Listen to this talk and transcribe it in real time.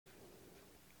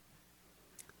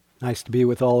Nice to be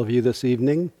with all of you this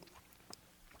evening.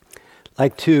 I'd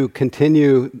like to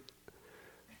continue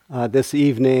this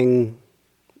evening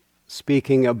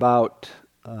speaking about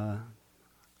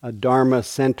a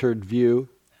Dharma-centered view,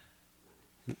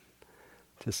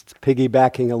 just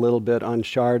piggybacking a little bit on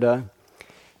Sharda.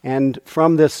 And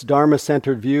from this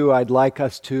Dharma-centered view, I'd like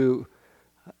us to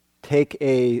take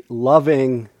a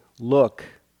loving look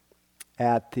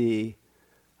at the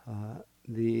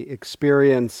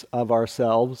experience of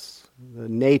ourselves, the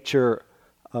nature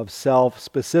of self,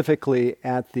 specifically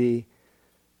at the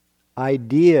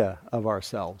idea of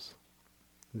ourselves,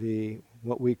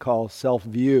 what we call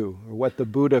self-view, or what the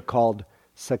Buddha called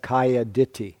Sakkaya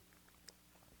Ditthi.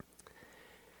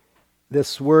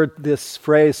 This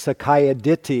phrase Sakkaya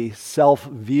Ditthi,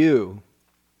 self-view,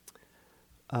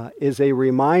 is a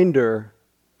reminder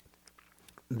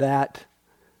that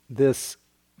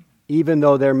even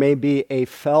though there may be a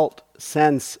felt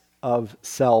sense of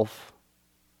self,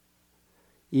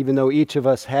 even though each of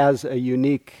us has a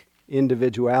unique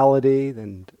individuality,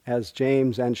 and as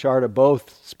James and Sharda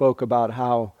both spoke about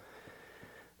how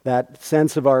that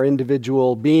sense of our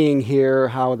individual being here,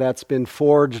 how that's been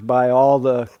forged by all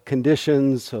the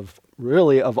conditions of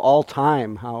all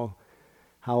time, how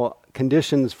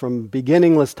conditions from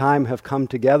beginningless time have come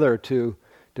together to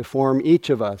form each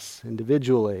of us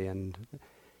individually, and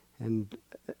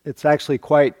it's actually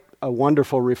quite a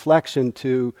wonderful reflection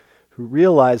to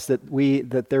realize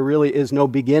that there really is no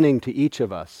beginning to each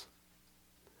of us.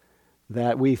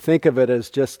 That we think of it as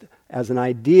just as an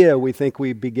idea. We think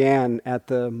we began at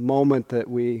the moment that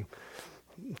we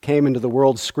came into the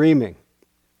world screaming,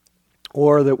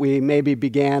 or that we maybe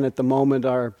began at the moment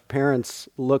our parents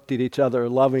looked at each other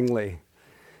lovingly,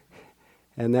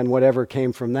 and then whatever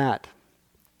came from that.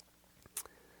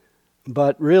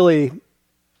 But really,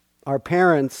 our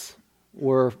parents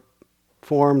were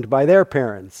formed by their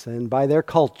parents and by their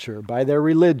culture, by their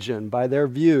religion, by their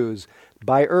views,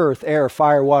 by earth, air,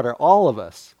 fire, water. All of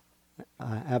us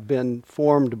have been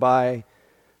forged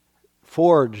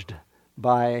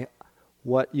by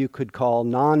what you could call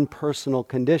non-personal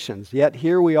conditions. Yet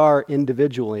here we are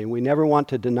individually, and we never want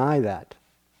to deny that.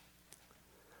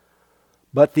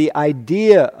 But the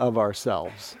idea of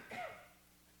ourselves,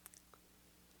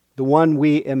 the one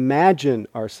we imagine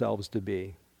ourselves to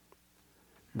be,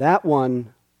 that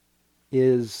one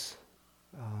is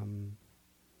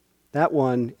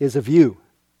a view.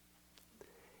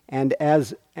 And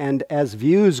as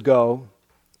views go,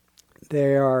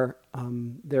 they're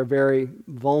very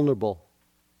vulnerable.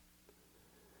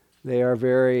 There's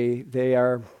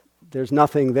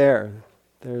nothing there.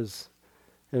 There's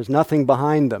nothing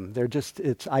behind them.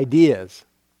 It's ideas.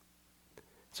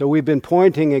 So we've been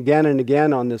pointing again and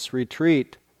again on this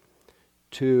retreat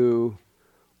to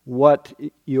what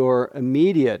your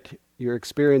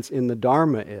experience in the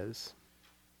Dharma is.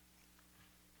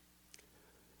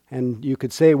 And you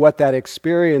could say what that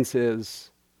experience is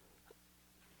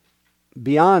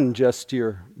beyond just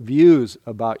your views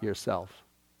about yourself.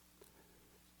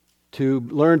 To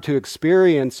learn to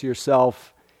experience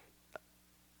yourself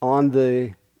on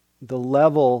the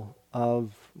level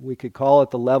of, we could call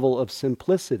it the level of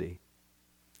simplicity,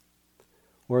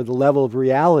 or the level of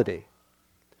reality,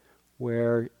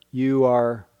 where you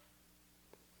are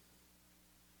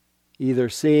either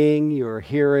seeing, you're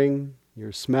hearing,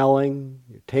 you're smelling,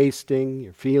 you're tasting,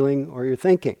 you're feeling, or you're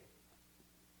thinking.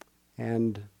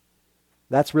 And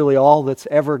that's really all that's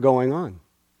ever going on.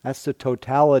 That's the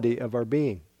totality of our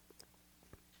being.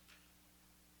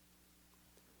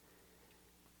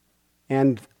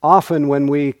 And often when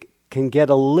we can get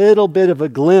a little bit of a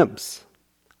glimpse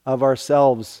of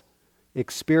ourselves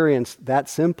experienced that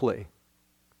simply,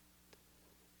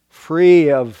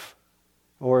 free of,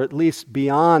 or at least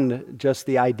beyond just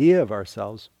the idea of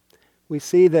ourselves, we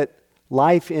see that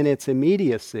life in its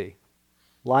immediacy,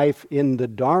 life in the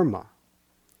Dharma,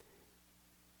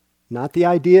 not the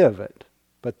idea of it,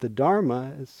 but the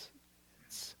Dharma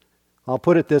I'll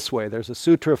put it this way. There's a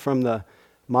sutra from the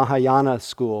Mahayana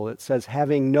school. It says,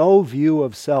 having no view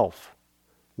of self,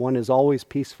 one is always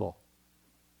peaceful.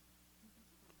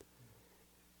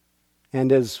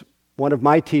 And as one of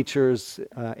my teachers,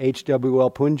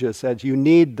 H.W.L. Punja, said, you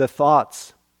need the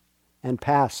thoughts and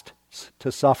past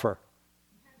to suffer.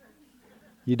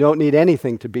 You don't need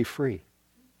anything to be free.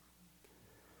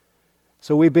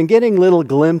 So we've been getting little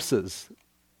glimpses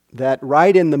that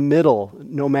right in the middle,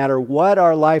 no matter what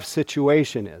our life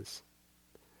situation is,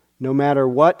 no matter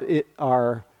what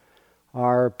our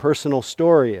personal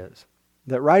story is,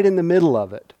 that right in the middle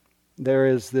of it, there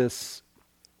is that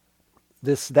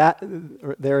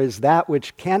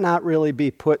which cannot really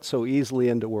be put so easily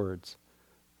into words.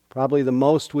 Probably the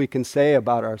most we can say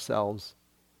about ourselves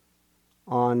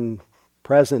on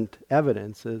present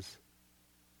evidence is,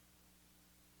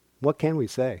 what can we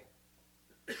say?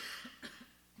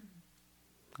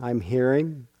 I'm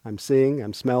hearing, I'm seeing,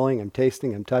 I'm smelling, I'm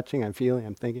tasting, I'm touching, I'm feeling,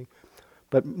 I'm thinking.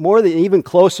 But more than, even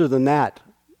closer than that,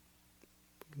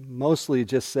 mostly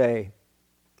just say,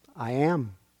 I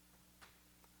am.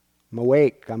 I'm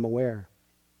awake, I'm aware.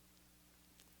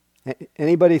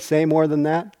 Anybody say more than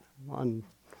that?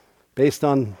 Based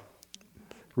on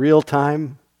real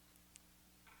time?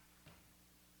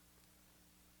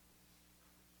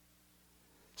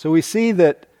 So we see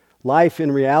that life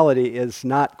in reality is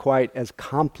not quite as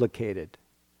complicated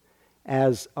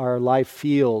as our life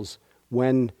feels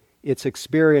when it's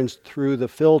experienced through the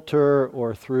filter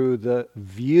or through the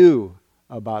view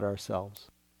about ourselves.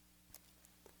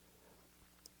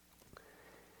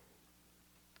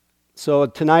 So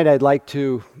tonight I'd like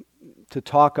to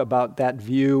talk about that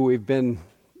view. We've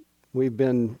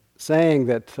been saying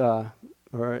that, or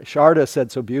Sharda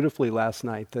said so beautifully last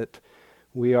night, that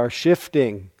we are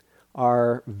shifting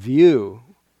our view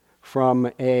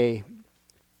from a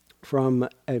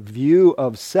view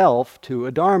of self to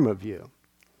a Dharma view.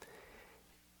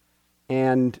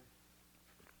 And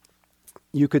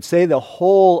you could say the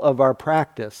whole of our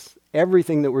practice,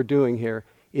 everything that we're doing here,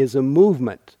 is a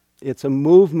movement. It's a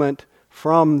movement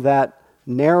from that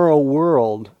narrow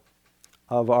world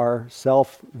of our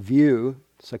self-view,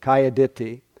 Sakkaya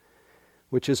Ditthi,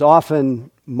 which is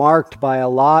often marked by a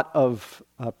lot of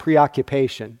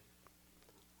preoccupation,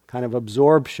 kind of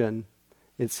absorption.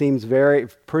 It seems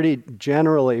pretty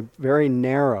generally very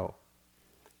narrow.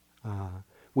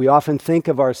 We often think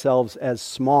of ourselves as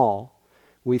small.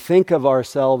 We think of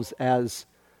ourselves as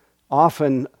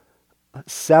often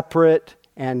separate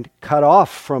and cut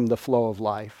off from the flow of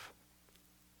life.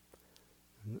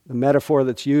 The metaphor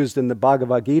that's used in the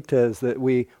Bhagavad Gita is that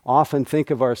we often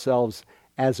think of ourselves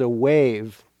as a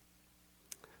wave,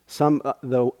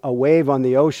 a wave on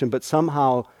the ocean, but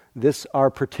somehow our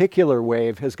particular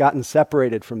wave has gotten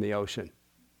separated from the ocean.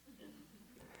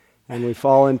 And we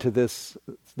fall into this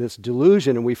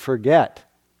delusion, and we forget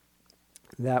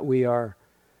that we are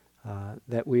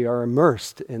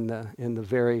immersed in the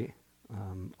very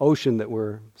ocean that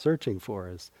we're searching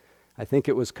for. I think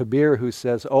it was Kabir who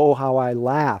says, "Oh, how I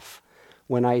laugh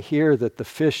when I hear that the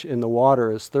fish in the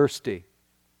water is thirsty.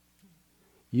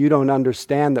 You don't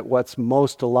understand that what's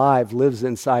most alive lives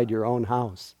inside your own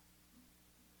house.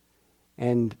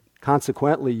 And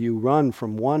consequently, you run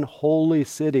from one holy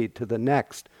city to the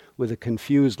next with a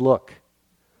confused look,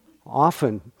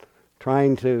 often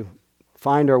trying to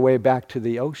find our way back to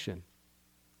the ocean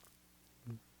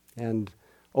and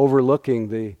overlooking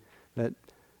that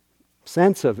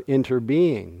sense of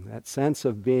interbeing, that sense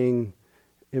of being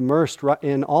immersed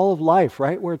in all of life,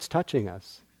 right where it's touching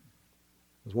us.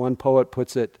 As one poet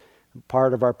puts it,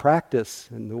 part of our practice,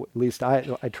 and at least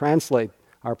I translate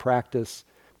our practice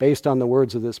based on the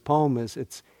words of this poem, is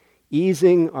it's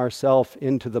easing ourself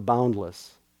into the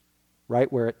boundless,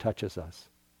 right where it touches us.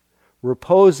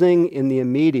 Reposing in the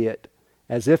immediate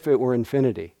as if it were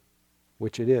infinity,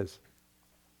 which it is.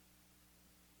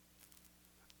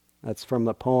 That's from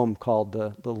the poem called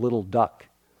The Little Duck.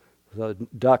 The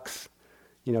ducks,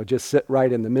 just sit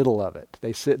right in the middle of it.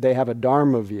 They have a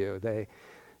Dharma view. The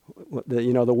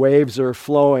waves are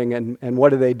flowing, and what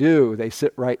do? They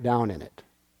sit right down in it.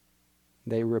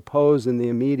 They repose in the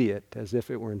immediate as if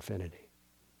it were infinity.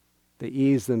 They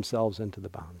ease themselves into the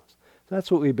boundless. So that's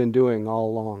what we've been doing all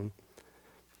along.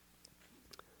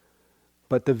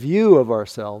 But the view of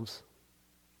ourselves,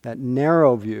 that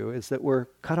narrow view, is that we're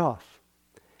cut off.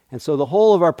 And so the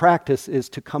whole of our practice is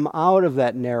to come out of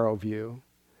that narrow view,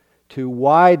 to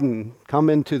widen, come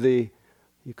into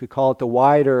you could call it the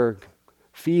wider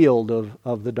field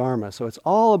of the Dharma. So it's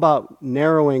all about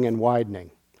narrowing and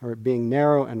widening, or being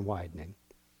narrow and widening.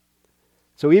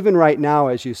 So even right now,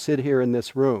 as you sit here in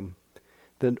this room,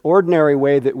 the ordinary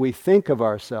way that we think of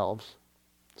ourselves,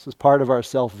 this is part of our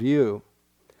self-view,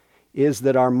 is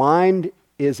that our mind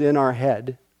is in our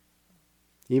head,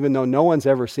 even though no one's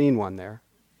ever seen one there.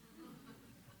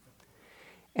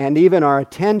 And even our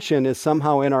attention is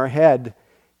somehow in our head,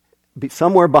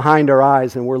 somewhere behind our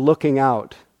eyes, and we're looking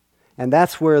out. And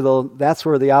that's where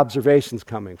the observation's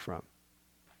coming from.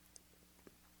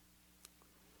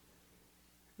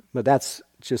 But that's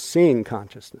just seeing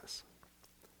consciousness.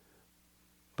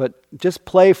 But just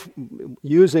play,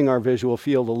 using our visual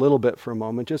field a little bit for a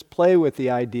moment, just play with the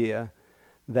idea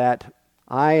that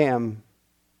I am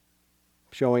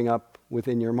showing up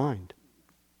within your mind.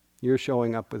 You're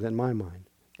showing up within my mind.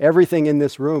 Everything in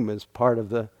this room is part of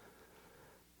the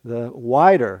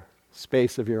wider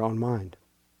space of your own mind.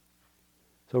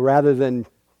 So rather than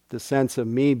the sense of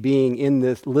me being in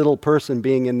this little person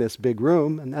being in this big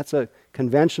room, and that's a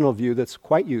conventional view that's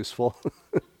quite useful,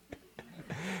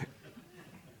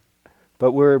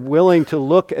 but we're willing to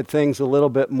look at things a little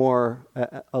bit more,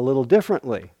 a little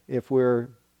differently if we're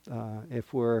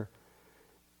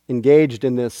engaged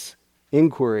in this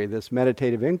inquiry, this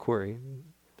meditative inquiry.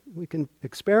 We can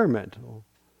experiment. Well,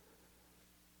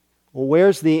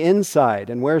 where's the inside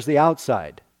and where's the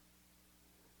outside?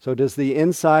 So does the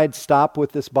inside stop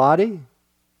with this body,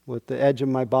 with the edge of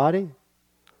my body?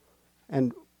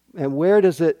 And where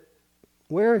does it,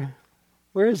 where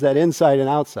is that inside and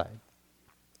outside?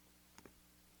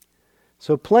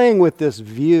 So playing with this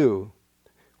view,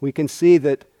 we can see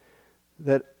that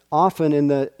often in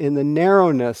the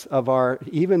narrowness of our,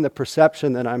 even the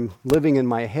perception that I'm living in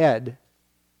my head,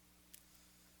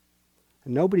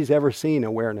 nobody's ever seen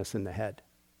awareness in the head.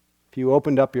 If you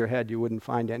opened up your head, you wouldn't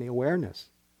find any awareness.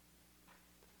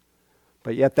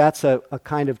 But yet that's a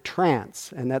kind of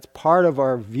trance, and that's part of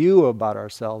our view about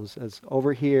ourselves as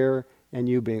over here and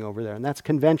you being over there. And that's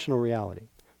conventional reality.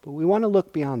 But we want to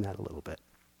look beyond that a little bit.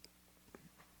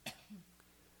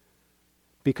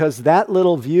 Because that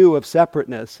little view of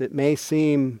separateness, it may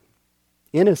seem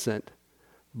innocent,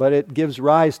 but it gives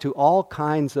rise to all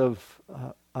kinds of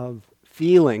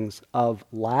feelings of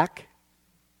lack,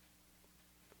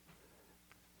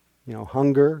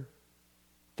 hunger,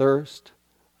 thirst,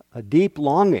 a deep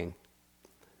longing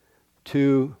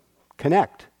to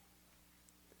connect,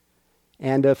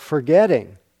 and a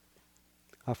forgetting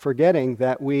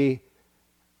that we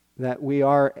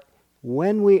are,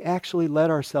 when we actually let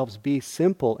ourselves be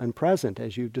simple and present,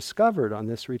 as you've discovered on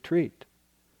this retreat,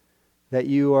 that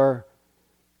you are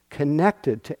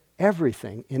connected to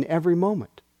everything in every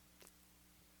moment.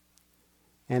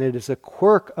 And it is a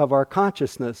quirk of our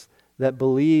consciousness that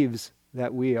believes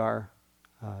that we are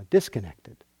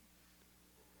disconnected.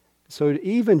 So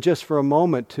even just for a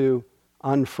moment to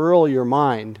unfurl your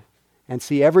mind and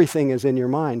see everything is in your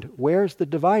mind, where's the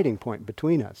dividing point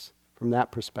between us from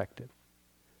that perspective?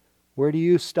 Where do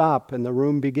you stop and the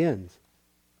room begins?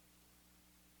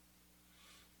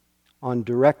 On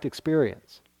direct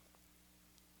experience.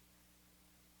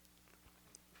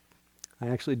 I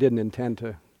actually didn't intend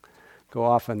to go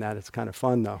off on that. It's kind of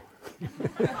fun though.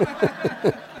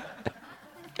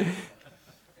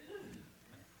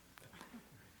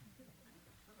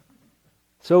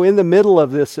 So in the middle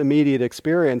of this immediate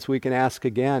experience, we can ask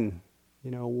again,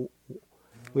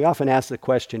 we often ask the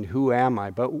question, who am I?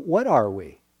 But what are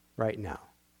we right now,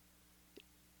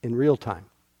 in real time?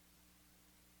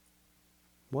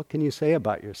 What can you say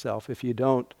about yourself if you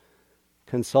don't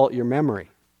consult your memory?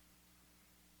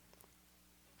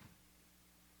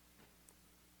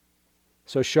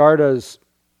 So Sharda's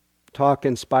talk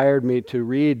inspired me to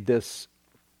read this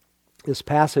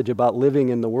passage about living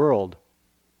in the world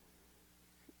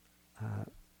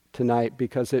tonight,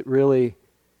 because it really,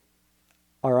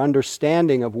 our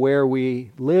understanding of where we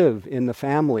live in the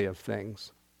family of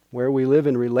things, where we live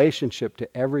in relationship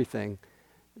to everything,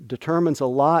 determines a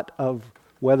lot of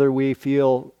whether we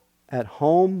feel at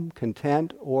home,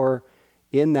 content, or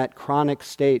in that chronic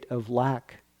state of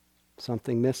lack,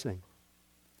 something missing.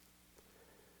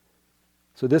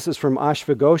 So this is from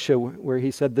Ashvaghosha, where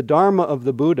he said, the Dharma of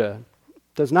the Buddha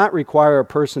does not require a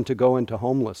person to go into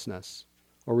homelessness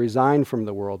or resign from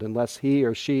the world unless he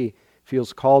or she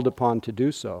feels called upon to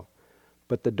do so.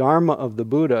 But the Dharma of the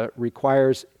Buddha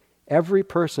requires every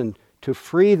person to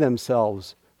free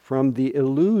themselves from the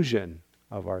illusion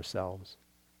of ourselves,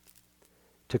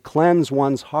 to cleanse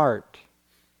one's heart,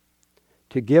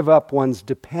 to give up one's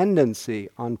dependency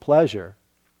on pleasure,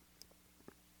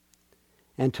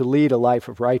 and to lead a life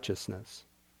of righteousness.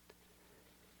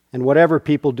 And whatever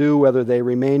people do, whether they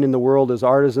remain in the world as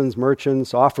artisans,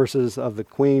 merchants, officers of the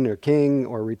queen or king,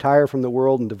 or retire from the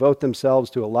world and devote themselves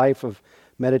to a life of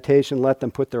meditation, let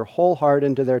them put their whole heart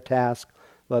into their task.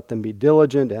 Let them be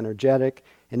diligent, energetic,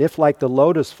 and if like the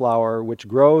lotus flower which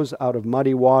grows out of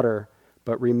muddy water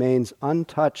but remains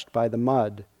untouched by the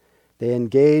mud, they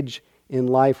engage in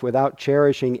life without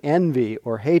cherishing envy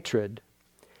or hatred,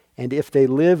 and if they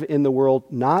live in the world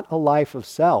not a life of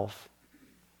self,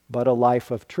 but a life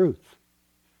of truth,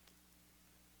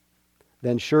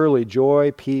 then surely joy,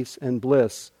 peace, and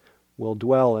bliss will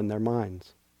dwell in their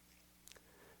minds.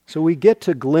 So we get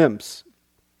to glimpse,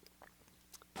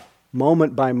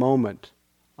 moment by moment,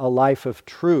 a life of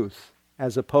truth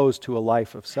as opposed to a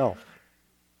life of self.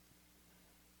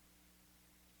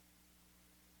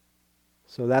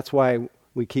 So that's why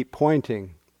we keep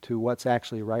pointing to what's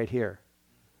actually right here.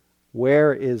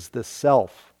 Where is the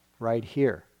self right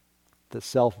here? the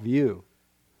self-view,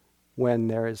 when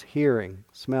there is hearing,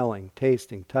 smelling,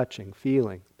 tasting, touching,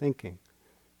 feeling, thinking,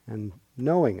 and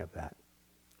knowing of that.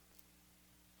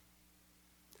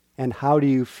 And how do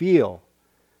you feel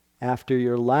after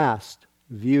your last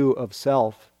view of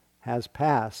self has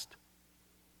passed,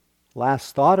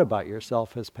 last thought about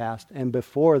yourself has passed, and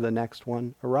before the next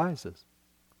one arises?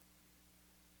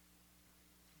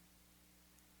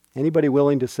 Anybody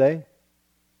willing to say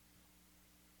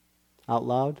out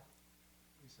loud?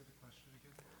 You said the question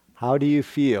again? How do you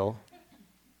feel?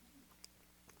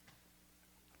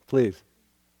 Please.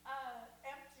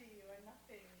 Empty or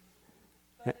nothing,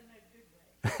 but in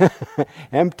a good way.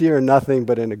 Empty or nothing,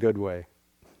 but in a good way.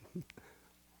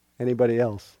 Anybody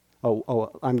else?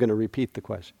 Oh, I'm going to repeat the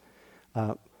question.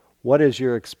 What is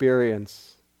your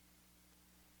experience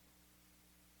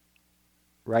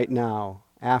right now,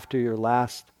 after your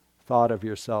last thought of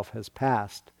yourself has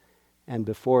passed and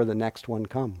before the next one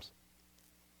comes?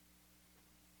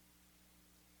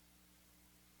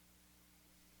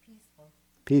 Peaceful.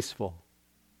 Peaceful.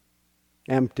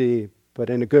 Empty, but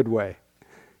in a good way.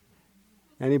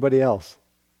 Anybody else?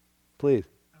 Please.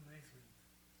 Amazement.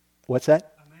 What's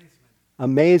that? Amazement.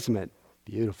 Amazement.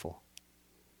 Beautiful.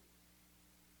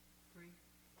 Free.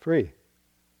 Free.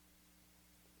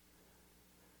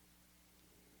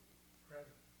 Present.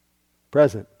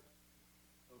 Present.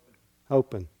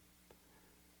 Open.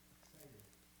 Excited.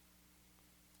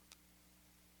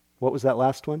 What was that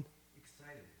last one?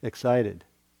 Excited. Excited.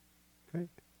 Great.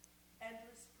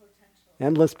 Endless potential.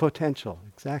 Endless potential.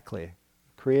 Exactly.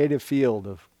 Creative field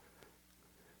of,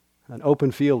 an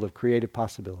open field of creative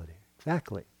possibility.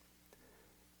 Exactly.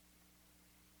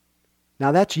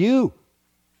 Now that's you.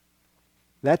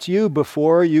 That's you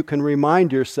before you can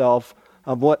remind yourself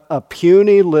of what a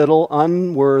puny little,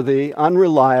 unworthy,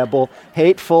 unreliable,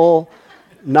 hateful,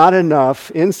 not enough,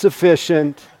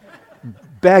 insufficient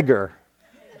beggar.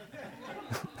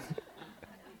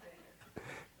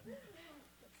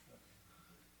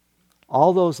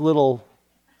 All those little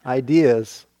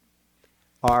ideas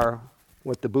are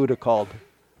what the Buddha called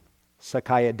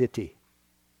Sakkaya Ditthi,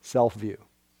 self-view.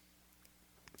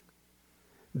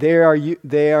 They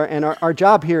are, and our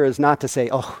job here is not to say,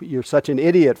 oh, you're such an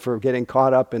idiot for getting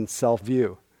caught up in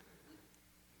self-view,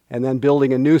 and then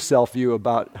building a new self-view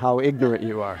about how ignorant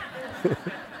you are.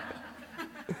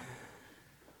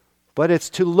 But it's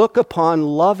to look upon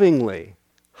lovingly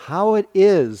how it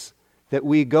is that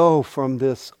we go from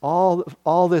this,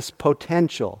 all this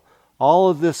potential, all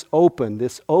of this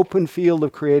open field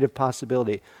of creative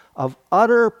possibility, of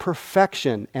utter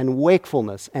perfection and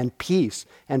wakefulness and peace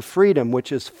and freedom, which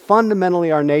is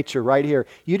fundamentally our nature right here.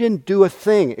 You didn't do a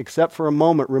thing except for a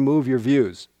moment remove your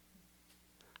views.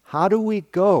 How do we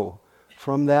go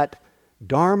from that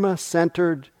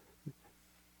Dharma-centered,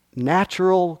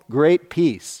 natural, great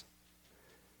peace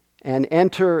and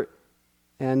enter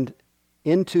and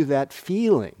into that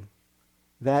feeling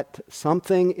that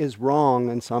something is wrong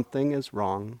and something is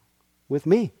wrong with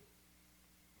me?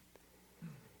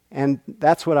 And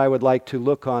that's what I would like to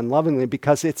look on lovingly,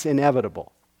 because it's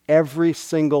inevitable. Every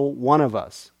single one of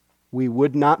us, we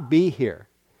would not be here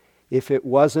if it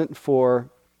wasn't for,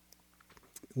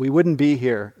 we wouldn't be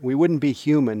here, we wouldn't be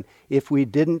human if we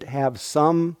didn't have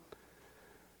some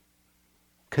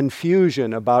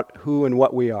confusion about who and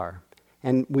what we are.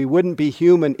 And we wouldn't be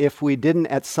human if we didn't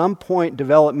at some point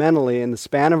developmentally in the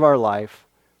span of our life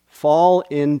fall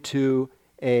into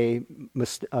a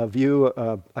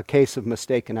case of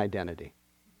mistaken identity.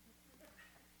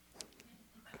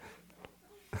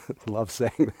 Love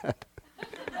saying that.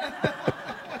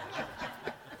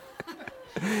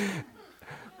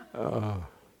 Oh.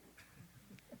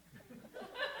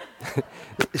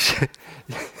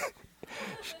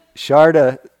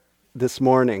 Sharda this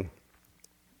morning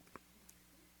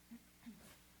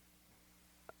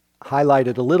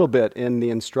highlighted a little bit in the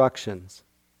instructions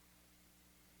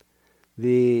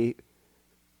the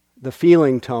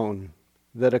feeling tone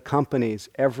that accompanies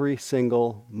every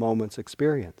single moment's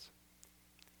experience.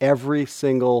 Every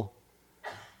single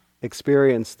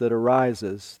experience that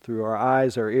arises through our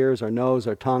eyes, our ears, our nose,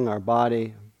 our tongue, our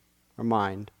body, our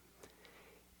mind,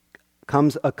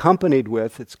 comes accompanied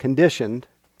with, it's conditioned,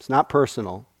 it's not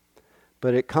personal,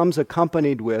 but it comes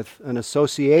accompanied with an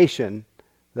association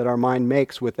that our mind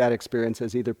makes with that experience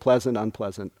as either pleasant,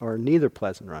 unpleasant, or neither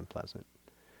pleasant or unpleasant.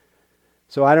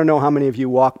 So I don't know how many of you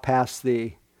walk past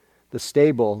the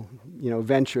stable,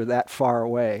 venture that far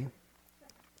away.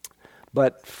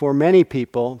 But for many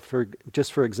people,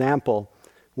 for example,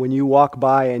 when you walk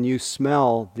by and you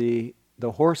smell the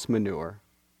horse manure,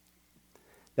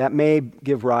 that may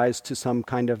give rise to some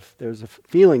kind of, there's a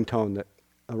feeling tone that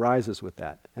arises with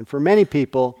that. And for many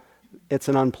people, it's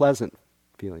an unpleasant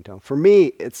feeling tone. For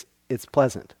me, it's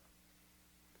pleasant.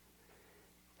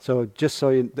 So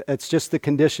it's just the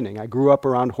conditioning. I grew up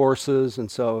around horses, and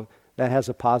so that has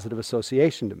a positive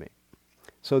association to me.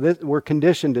 So we're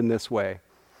conditioned in this way.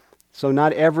 So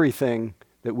not everything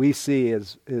that we see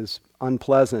is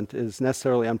unpleasant is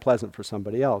necessarily unpleasant for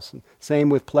somebody else. Same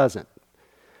with pleasant.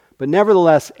 But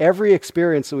nevertheless, every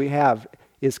experience that we have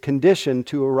is conditioned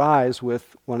to arise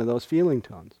with one of those feeling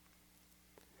tones.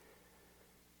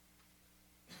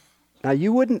 Now,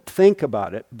 you wouldn't think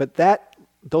about it, but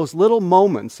those little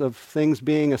moments of things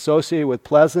being associated with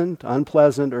pleasant,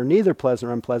 unpleasant, or neither pleasant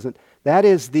or unpleasant, that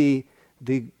is the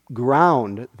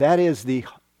ground, that is the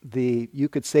you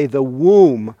could say the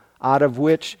womb out of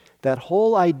which that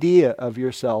whole idea of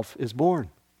yourself is born.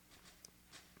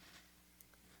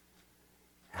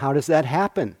 How does that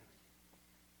happen?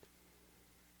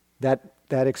 That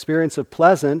experience of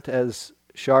pleasant, as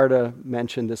Sharda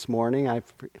mentioned this morning, I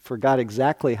forgot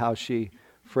exactly how she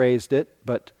phrased it,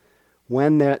 but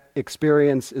when that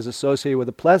experience is associated with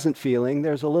a pleasant feeling,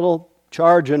 there's a little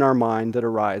charge in our mind that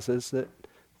arises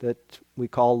that we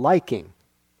call liking.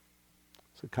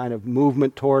 It's a kind of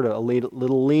movement toward a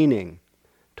little leaning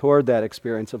toward that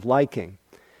experience of liking.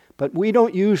 But we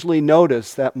don't usually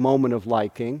notice that moment of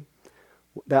liking.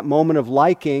 That moment of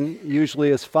liking usually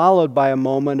is followed by a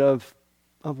moment of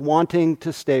wanting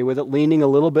to stay with it, leaning a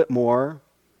little bit more,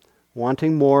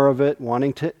 wanting more of it,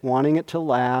 wanting it to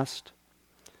last.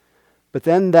 But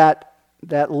then that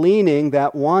leaning,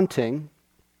 that wanting,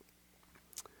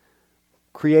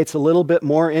 creates a little bit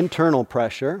more internal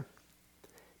pressure,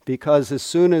 because as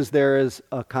soon as there is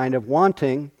a kind of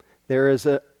wanting, there is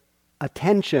a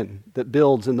tension that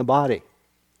builds in the body.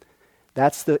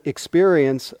 That's the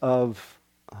experience of,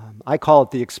 I call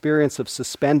it the experience of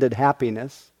suspended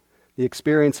happiness, the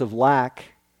experience of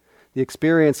lack, the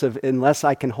experience of unless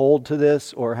I can hold to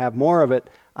this or have more of it,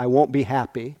 I won't be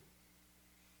happy.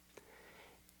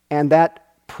 And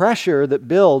that pressure that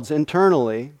builds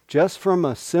internally just from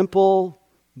a simple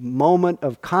moment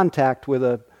of contact with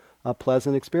a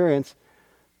pleasant experience,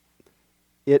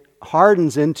 it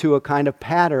hardens into a kind of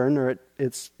pattern, or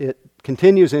it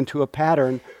continues into a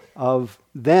pattern of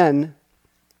then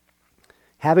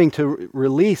having to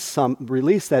release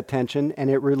that tension, and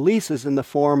it releases in the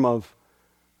form of,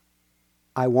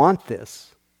 I want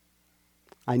this,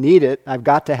 I need it, I've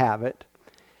got to have it.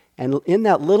 And in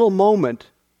that little moment,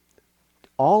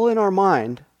 all in our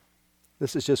mind,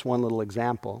 this is just one little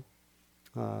example.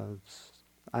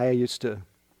 I used to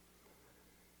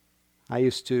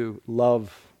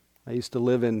live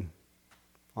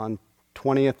on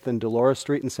 20th and Dolores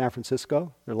Street in San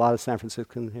Francisco. There are a lot of San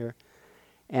Franciscans here.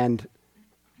 And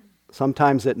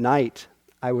sometimes at night,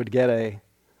 I would get a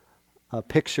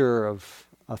picture of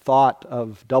a thought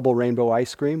of double rainbow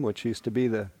ice cream, which used to be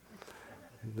the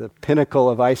pinnacle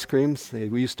of ice creams.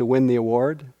 We used to win the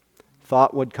award.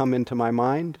 Thought would come into my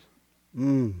mind.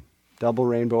 Double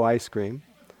rainbow ice cream.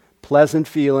 Pleasant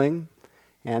feeling,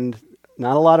 and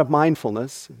not a lot of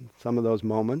mindfulness in some of those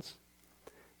moments.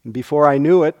 And before I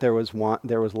knew it, there was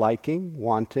liking,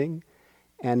 wanting,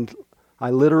 and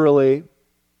I literally,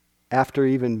 after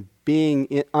even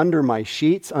being under my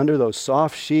sheets, under those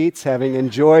soft sheets, having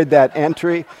enjoyed that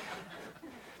entry,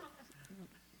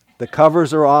 the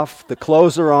covers are off, the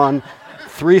clothes are on,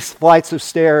 3 flights of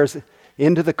stairs,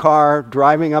 into the car,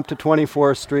 driving up to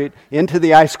 24th Street, into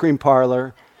the ice cream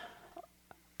parlor.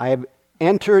 I have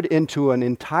entered into an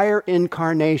entire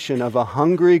incarnation of a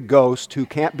hungry ghost who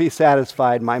can't be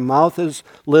satisfied. My mouth is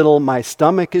little, my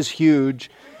stomach is huge,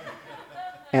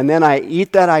 and then I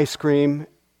eat that ice cream,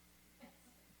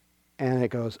 and it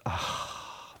goes,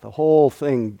 the whole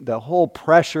thing, the whole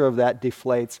pressure of that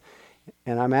deflates,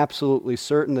 and I'm absolutely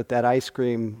certain that ice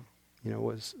cream,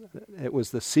 was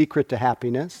the secret to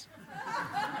happiness.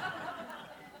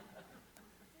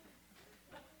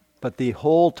 But the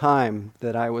whole time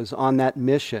that I was on that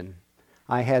mission,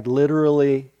 I had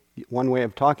literally, one way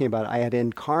of talking about it, I had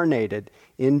incarnated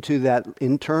into that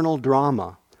internal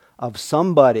drama of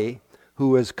somebody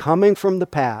who is coming from the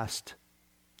past,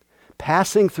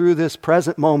 passing through this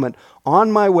present moment,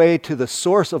 on my way to the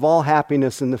source of all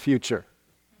happiness in the future.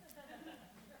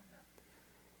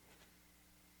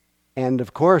 And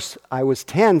of course, I was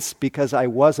tense because I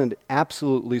wasn't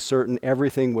absolutely certain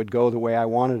everything would go the way I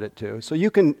wanted it to. So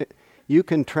you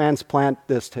can transplant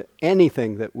this to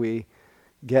anything that we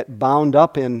get bound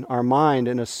up in our mind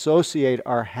and associate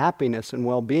our happiness and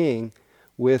well-being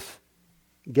with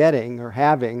getting or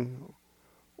having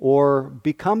or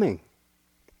becoming.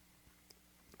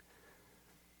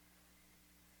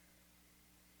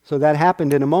 So that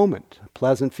happened in a moment.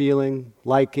 Pleasant feeling,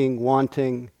 liking,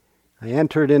 wanting. I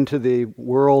entered into the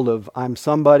world of I'm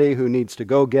somebody who needs to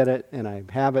go get it, and I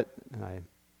have it.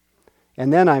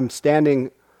 And then I'm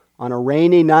standing on a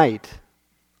rainy night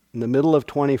in the middle of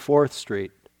 24th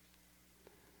Street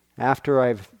after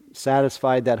I've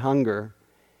satisfied that hunger,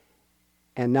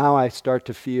 and now I start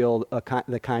to feel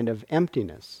the kind of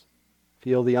emptiness,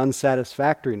 feel the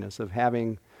unsatisfactoriness of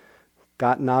having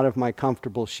gotten out of my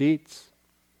comfortable sheets,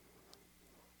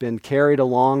 been carried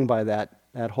along by that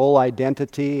whole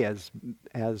identity as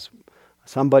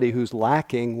somebody who's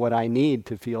lacking what I need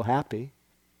to feel happy.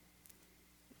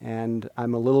 And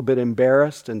I'm a little bit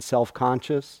embarrassed and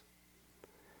self-conscious.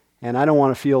 And I don't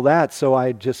want to feel that, so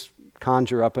I just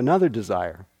conjure up another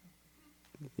desire.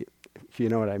 If you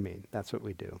know what I mean, that's what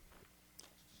we do.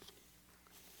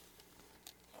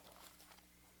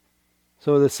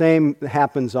 So the same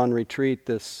happens on retreat,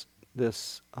 this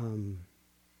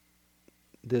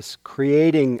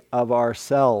creating of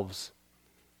ourselves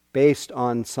based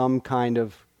on some kind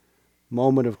of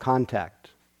moment of contact.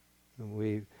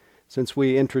 Since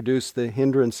we introduced the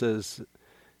hindrances,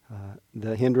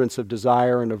 the hindrance of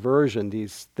desire and aversion,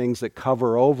 these things that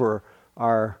cover over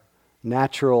our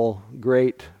natural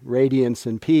great radiance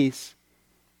and peace,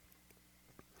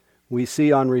 we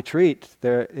see on retreat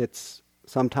it's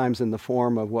sometimes in the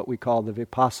form of what we call the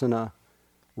vipassana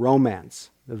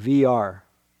romance, the VR,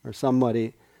 or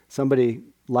somebody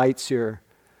lights your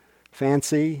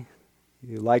fancy.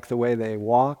 You like the way they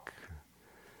walk,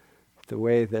 the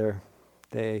way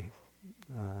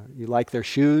you like their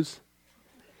shoes.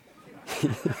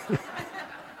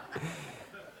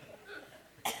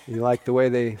 You like the way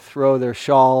they throw their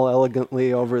shawl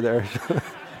elegantly over their...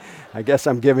 I guess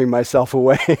I'm giving myself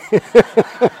away.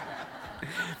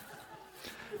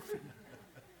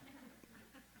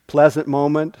 Pleasant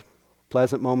moment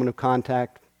of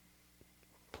contact,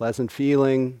 pleasant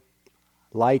feeling,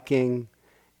 liking,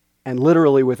 and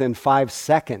literally within 5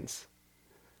 seconds,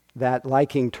 that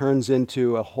liking turns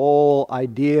into a whole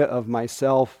idea of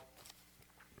myself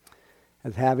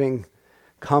as having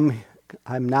come...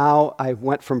 I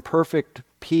went from perfect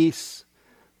peace,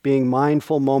 being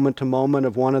mindful moment to moment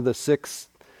of one of the 6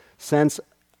 sense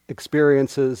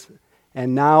experiences,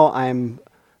 and now I'm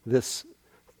this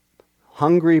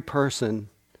hungry person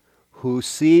who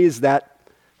sees that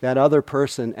other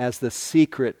person as the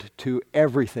secret to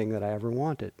everything that I ever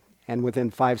wanted. And within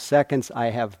 5 seconds, I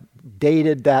have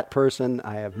dated that person,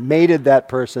 I have mated that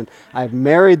person, I've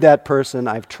married that person,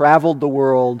 I've traveled the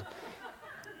world.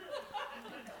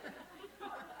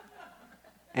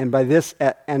 And by this,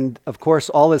 and of course,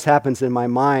 all this happens in my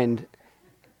mind,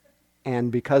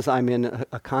 and because I'm in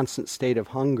a constant state of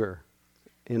hunger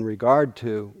in regard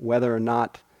to whether or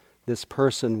not this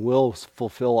person will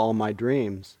fulfill all my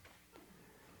dreams,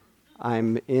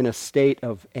 I'm in a state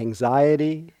of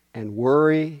anxiety and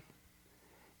worry,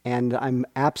 and I'm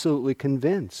absolutely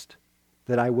convinced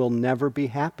that I will never be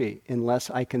happy unless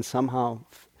I can somehow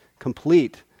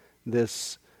complete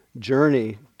this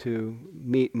journey to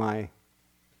meet my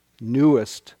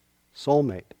newest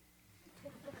soulmate.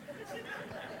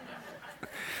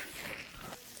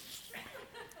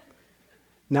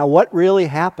 Now, what really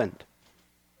happened?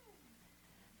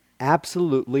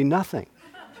 Absolutely nothing.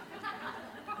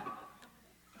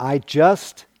 I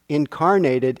just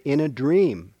incarnated in a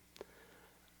dream,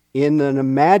 in an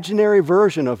imaginary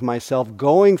version of myself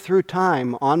going through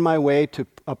time on my way to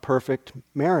a perfect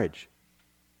marriage.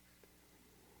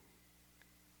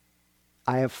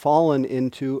 I have fallen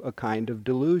into a kind of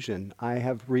delusion. I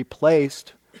have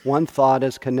replaced one thought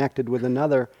as connected with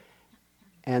another,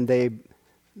 and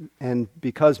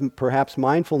because perhaps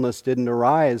mindfulness didn't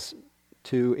arise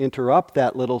to interrupt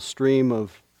that little stream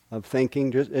of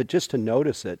thinking, just to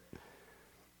notice it.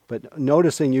 But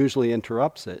noticing usually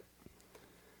interrupts it.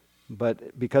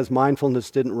 But because mindfulness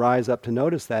didn't rise up to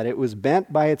notice that, it was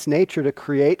bent by its nature to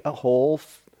create a whole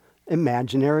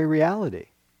imaginary reality.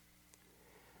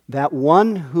 That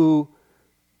one who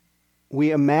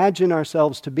we imagine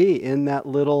ourselves to be in that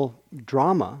little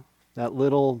drama, that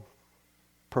little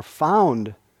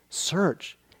profound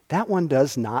search, that one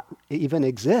does not even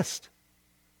exist.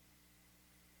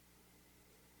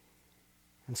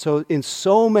 And so in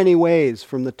so many ways,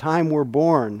 from the time we're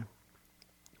born,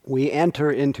 we enter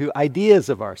into ideas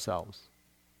of ourselves.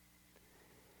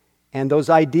 And those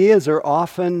ideas are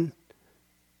often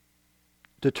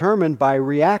determined by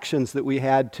reactions that we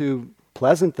had to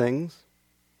pleasant things,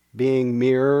 being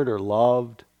mirrored or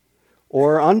loved,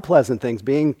 or unpleasant things,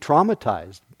 being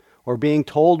traumatized, or being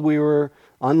told we were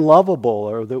unlovable,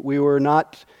 or that we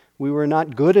we were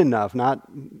not good enough, not,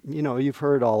 you've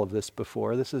heard all of this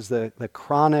before. This is the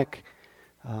chronic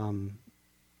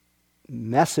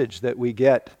message that we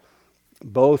get,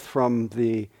 both from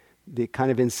the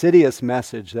kind of insidious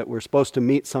message that we're supposed to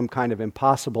meet some kind of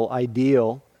impossible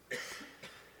ideal,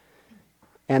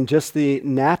 and just the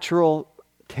natural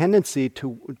tendency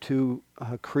to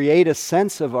create a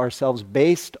sense of ourselves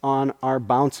based on our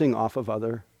bouncing off of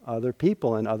other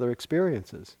people and other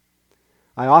experiences.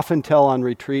 I often tell on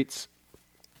retreats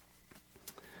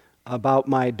about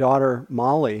my daughter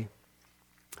Molly,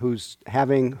 who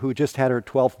just had her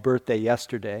 12th birthday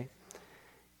yesterday,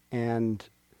 and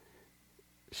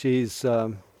she's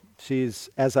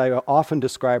as I often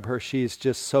describe her, she's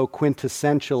just so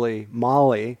quintessentially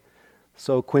Molly,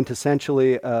 so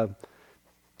quintessentially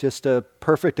just a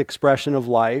perfect expression of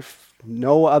life,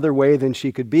 no other way than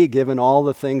she could be, given all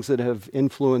the things that have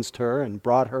influenced her and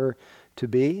brought her to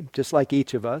be, just like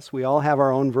each of us. We all have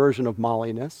our own version of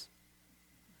Molliness.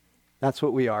 That's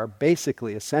what we are,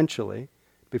 basically, essentially.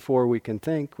 Before we can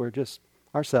think, we're just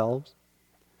ourselves.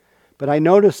 But I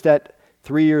noticed at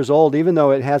 3 years old, even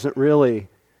though it hasn't really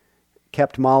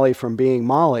kept Molly from being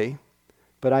Molly,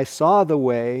 but I saw the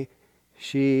way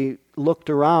she looked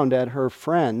around at her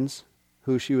friends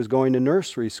who she was going to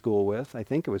nursery school with. I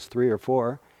think it was 3 or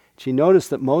 4. She noticed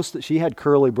that she had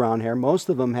curly brown hair. Most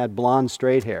of them had blonde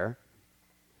straight hair.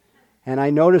 And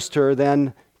I noticed her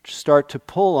then start to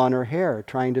pull on her hair,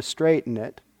 trying to straighten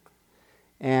it,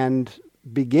 and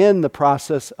begin the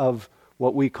process of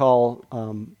what we call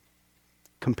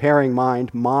comparing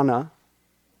mind, mana,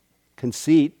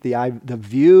 conceit, the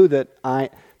view that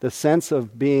the sense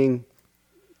of being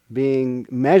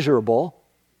measurable,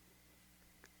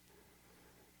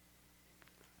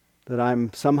 that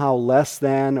I'm somehow less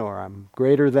than, or I'm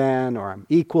greater than, or I'm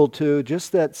equal to,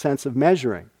 just that sense of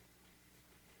measuring.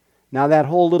 Now that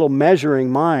whole little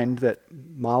measuring mind that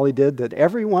Molly did, that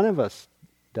every one of us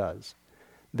does,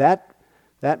 that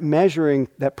measuring,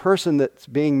 that person that's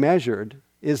being measured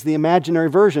is the imaginary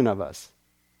version of us.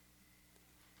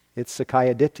 It's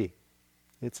Sakkaya Ditthi.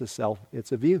 It's a self,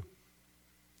 it's a view.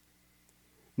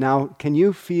 Now, can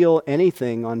you feel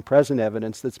anything on present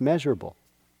evidence that's measurable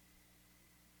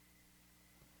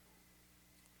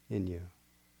in you?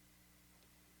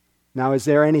 Now, is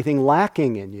there anything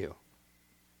lacking in you?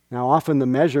 Now, often the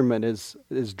measurement is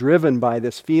driven by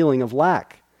this feeling of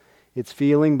lack. It's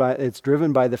driven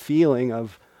by the feeling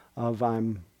of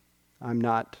I'm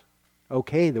not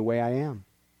okay the way I am.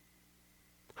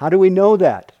 How do we know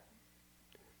that?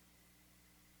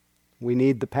 We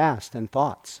need the past and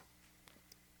thoughts.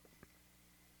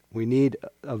 We need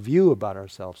a view about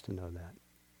ourselves to know that.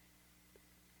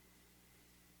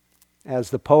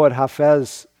 As the poet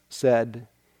Hafez said,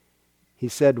 he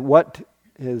said, what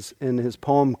is in his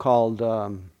poem called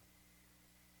I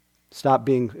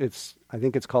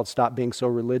think it's called Stop Being So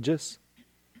Religious.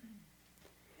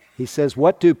 He says,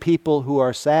 what do people who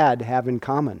are sad have in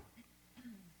common?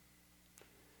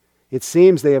 It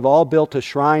seems they have all built a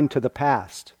shrine to the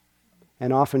past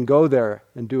and often go there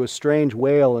and do a strange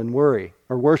wail and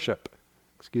worship.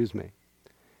 He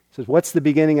says, what's the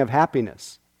beginning of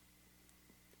happiness?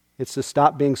 It's to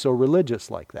stop being so religious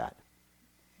like that.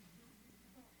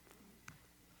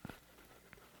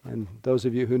 And those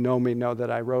of you who know me know that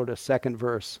I wrote a second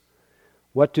verse.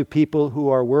 What do people who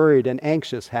are worried and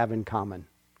anxious have in common?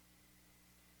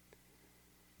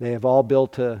 They have all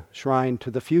built a shrine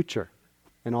to the future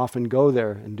and often go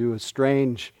there and do a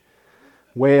strange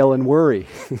wail and worry.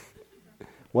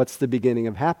 What's the beginning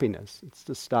of happiness? It's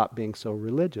to stop being so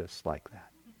religious like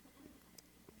that.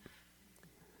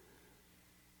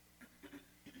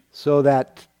 So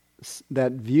that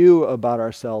view about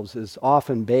ourselves is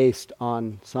often based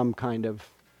on some kind of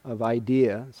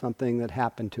idea, something that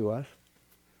happened to us.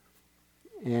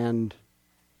 And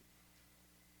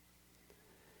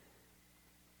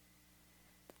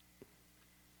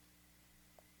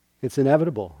it's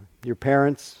inevitable. Your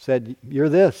parents said, you're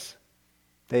this.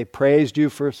 They praised you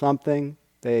for something.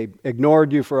 They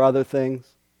ignored you for other things.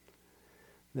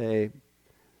 They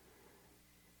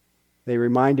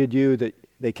reminded you that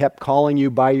they kept calling you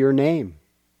by your name.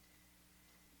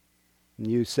 And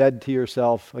you said to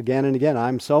yourself again and again,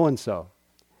 I'm so-and-so.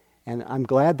 And I'm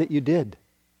glad that you did.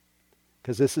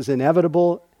 Because this is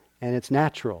inevitable and it's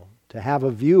natural to have a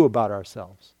view about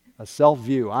ourselves. A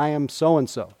self-view. I am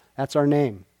so-and-so. That's our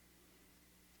name.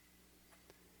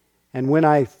 And when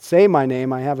I say my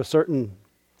name, I have a certain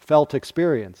felt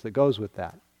experience that goes with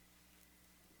that.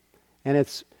 And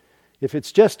if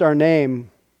it's just our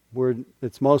name,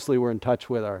 it's mostly we're in touch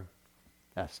with our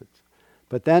essence.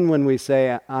 But then when we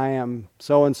say, I am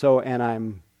so-and-so and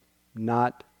I'm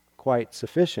not quite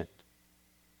sufficient,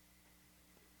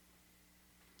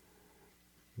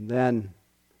 then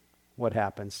what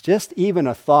happens? Just even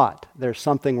a thought, there's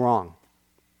something wrong.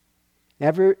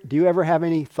 Do you ever have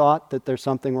any thought that there's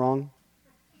something wrong?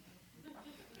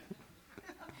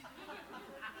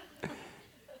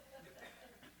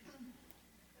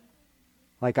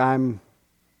 Like I'm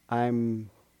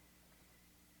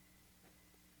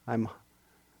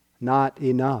not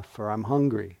enough, or I'm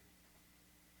hungry.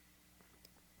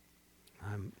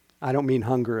 I don't mean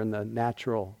hunger in the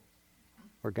natural,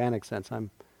 organic sense.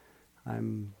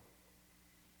 I'm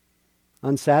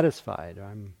unsatisfied.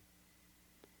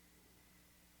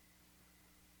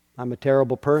 I'm a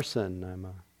terrible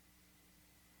person.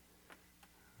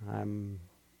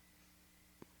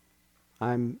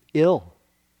 I'm ill.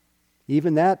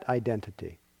 Even that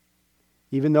identity,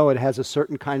 even though it has a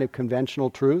certain kind of conventional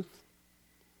truth,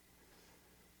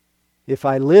 if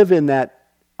I live in that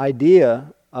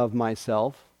idea of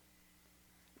myself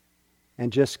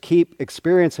and just keep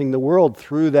experiencing the world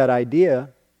through that idea,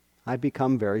 I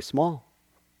become very small.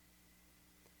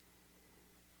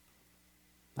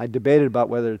 I debated about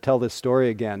whether to tell this story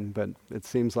again, but it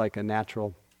seems like a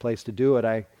natural place to do it.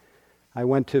 I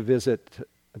went to visit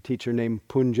a teacher named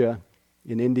Punja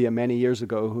in India many years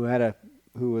ago who had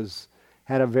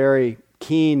a very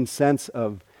keen sense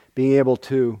of being able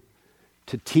to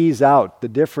tease out the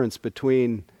difference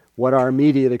between what our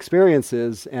immediate experience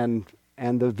is and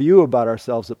the view about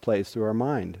ourselves that plays through our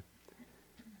mind.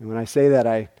 And when I say that,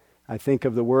 I think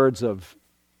of the words of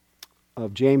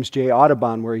James J.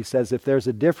 Audubon, where he says, if there's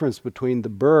a difference between the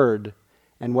bird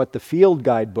and what the field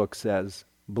guidebook says,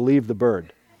 believe the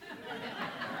bird.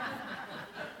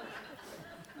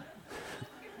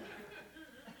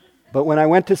 But when I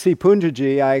went to see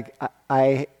Punjaji,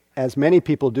 I, as many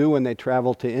people do when they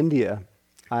travel to India,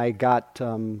 I got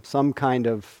some kind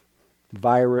of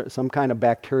virus, some kind of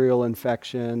bacterial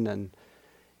infection,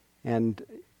 and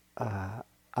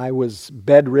I was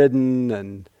bedridden,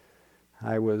 and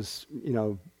I was,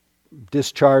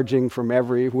 discharging from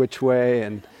every which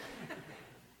way,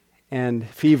 and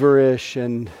feverish,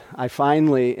 and I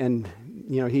finally,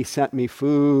 he sent me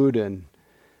food, and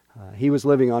he was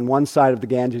living on one side of the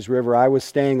Ganges River. I was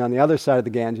staying on the other side of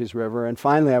the Ganges River. And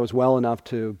finally, I was well enough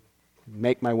to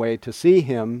make my way to see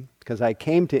him, because I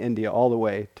came to India all the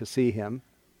way to see him.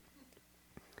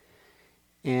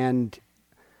 And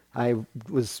I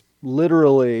was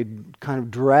literally kind of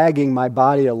dragging my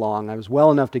body along. I was well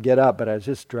enough to get up, but I was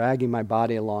just dragging my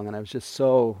body along. And I was just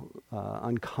so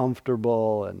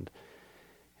uncomfortable, and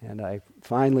I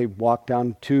finally walked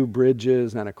down 2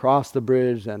 bridges and across the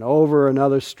bridge and over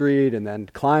another street and then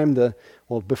climbed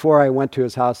before I went to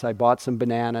his house, I bought some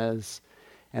bananas,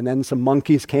 and then some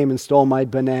monkeys came and stole my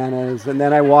bananas, and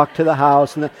then I walked to the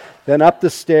house, and then up the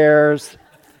stairs,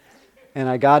 and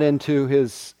I got into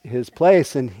his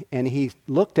place, and he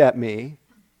looked at me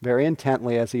very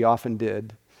intently, as he often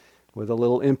did, with a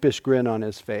little impish grin on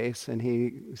his face, and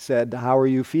he said, "How are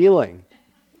you feeling?"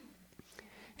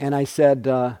 And I said,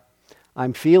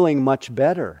 "I'm feeling much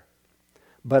better,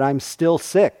 but I'm still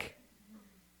sick."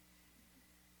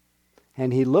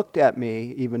 And he looked at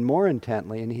me even more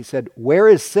intently, and he said, "Where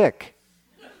is sick?"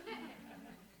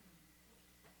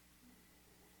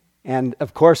 And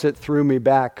of course it threw me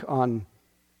back on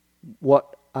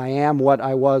what I am, what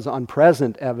I was on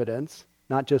present evidence,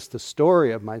 not just the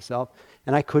story of myself,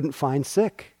 and I couldn't find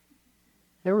sick.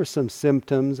 There were some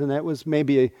symptoms, and that was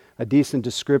maybe a decent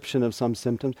description of some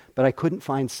symptoms, but I couldn't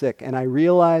find sick. And I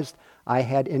realized I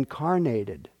had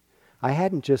incarnated. I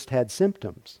hadn't just had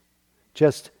symptoms,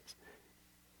 just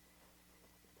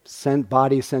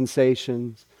body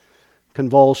sensations,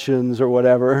 convulsions or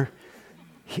whatever,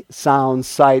 sounds,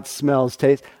 sights, smells,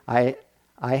 tastes. I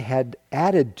had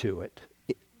added to it,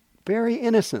 very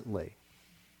innocently,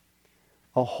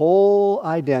 a whole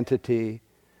identity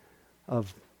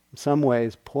of, in some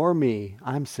ways, poor me,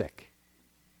 I'm sick.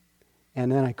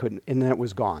 And then and then it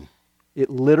was gone. It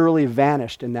literally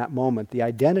vanished in that moment, the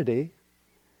identity.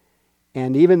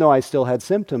 And even though I still had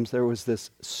symptoms, there was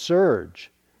this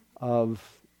surge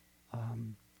of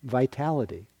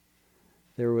vitality.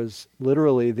 There was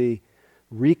literally the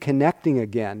reconnecting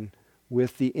again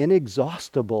with the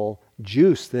inexhaustible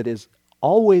juice that is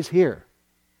always here,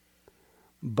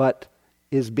 but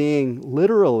is being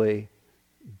literally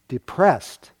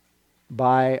depressed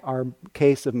by our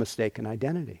case of mistaken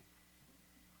identity.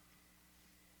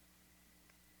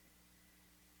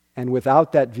 And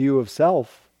without that view of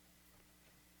self,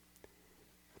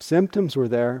 symptoms were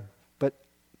there, but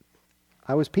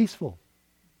I was peaceful,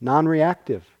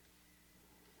 non-reactive,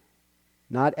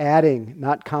 not adding,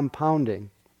 not compounding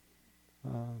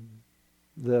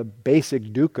the basic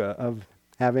dukkha of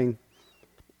having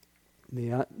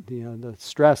the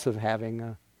stress of having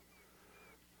a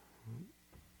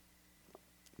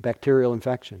bacterial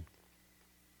infection.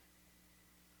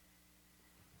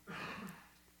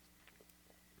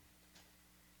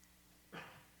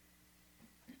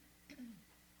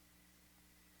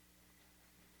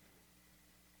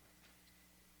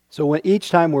 So each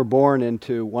time we're born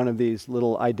into one of these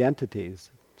little identities,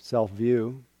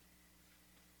 self-view,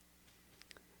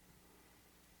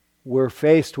 we're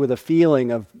faced with a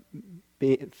feeling of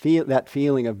that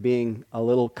feeling of being a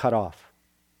little cut off,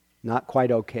 not quite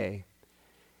okay,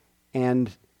 and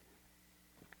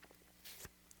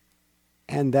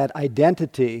that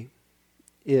identity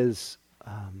is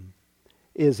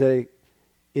a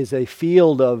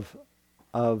field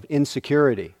of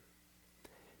insecurity.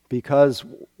 Because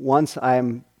once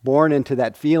I'm born into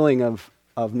that feeling of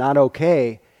not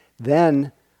okay,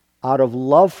 then out of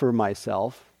love for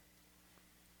myself,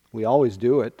 we always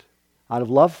do it, out of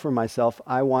love for myself,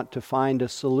 I want to find a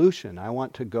solution. I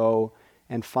want to go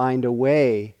and find a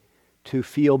way to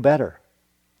feel better.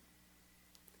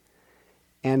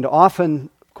 And often,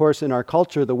 of course, in our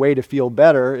culture, the way to feel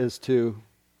better is to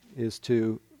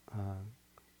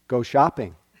go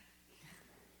shopping,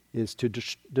 is to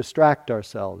distract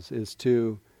ourselves, is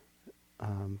to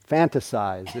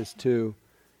fantasize,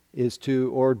 is to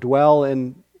or dwell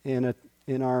in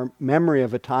our memory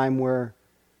of a time where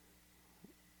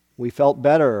we felt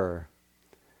better.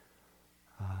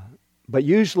 But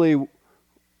usually,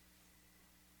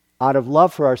 out of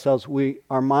love for ourselves,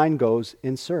 our mind goes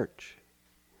in search.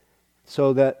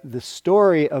 So that the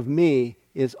story of me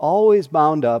is always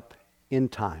bound up in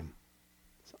time.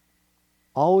 It's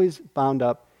always bound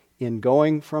up in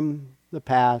going from the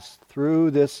past through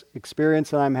this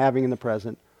experience that I'm having in the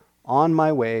present, on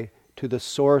my way to the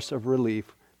source of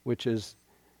relief, which is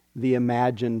the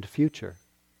imagined future.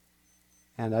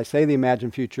 And I say the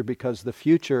imagined future because the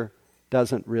future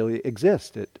doesn't really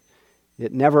exist. It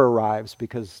never arrives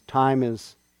because time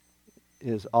is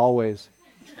always...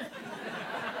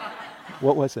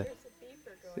 What was it?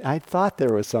 I thought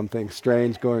there was something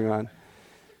strange going on.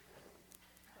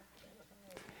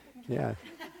 Yeah.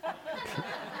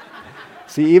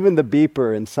 See, even the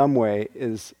beeper in some way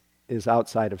is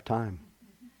outside of time.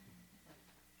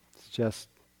 It's just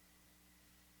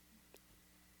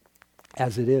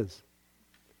as it is.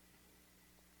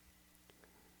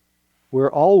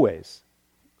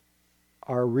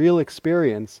 Our real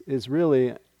experience is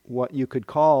really what you could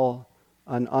call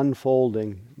an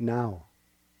unfolding now.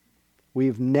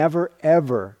 We've never,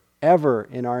 ever, ever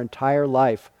in our entire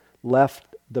life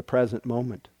left the present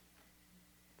moment,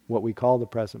 what we call the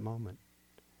present moment.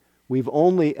 We've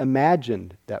only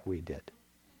imagined that we did.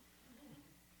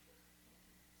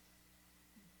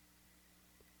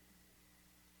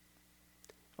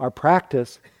 Our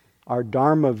practice, our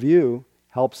Dharma view,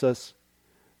 helps us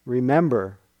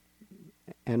remember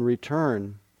and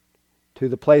return to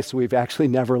the place we've actually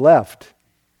never left,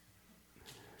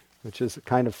 which is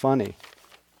kind of funny.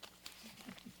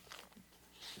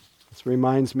 This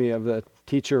reminds me of the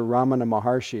teacher Ramana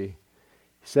Maharshi. He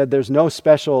said there's no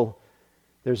special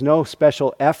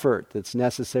effort that's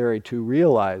necessary to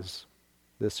realize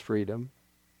this freedom.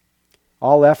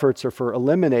 All efforts are for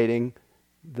eliminating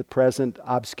the present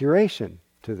obscuration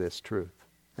to this truth.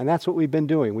 And that's what we've been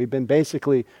doing. We've been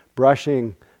basically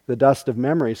brushing the dust of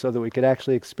memory so that we could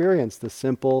actually experience the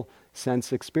simple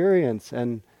sense experience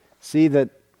and see that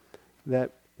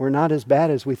we're not as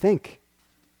bad as we think.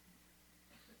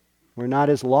 We're not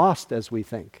as lost as we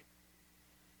think.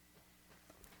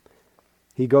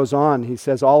 He goes on, he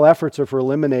says, all efforts are for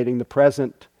eliminating the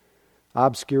present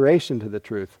obscuration to the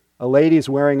truth. A lady's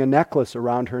wearing a necklace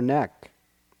around her neck.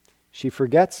 She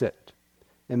forgets it,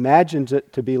 imagines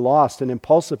it to be lost, and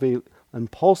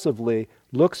impulsively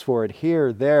looks for it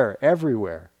here, there,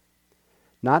 everywhere.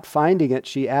 Not finding it,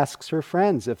 she asks her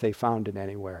friends if they found it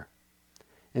anywhere,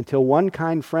 until one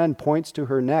kind friend points to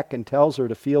her neck and tells her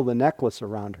to feel the necklace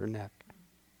around her neck.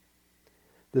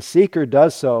 The seeker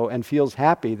does so and feels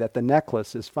happy that the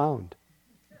necklace is found.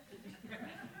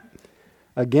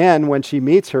 Again, when she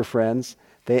meets her friends,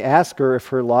 they ask her if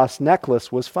her lost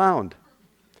necklace was found.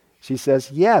 She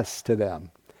says yes to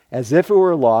them, as if it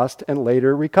were lost and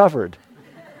later recovered.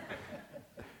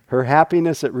 Her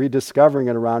happiness at rediscovering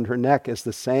it around her neck is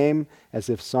the same as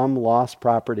if some lost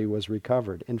property was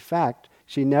recovered. In fact,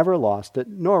 she never lost it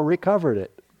nor recovered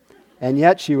it. And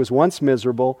yet she was once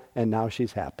miserable and now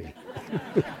she's happy.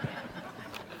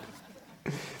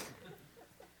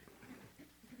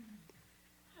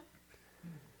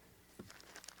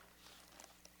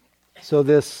 So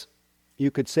this, you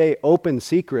could say, open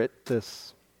secret,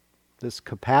 this this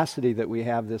capacity that we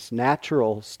have, this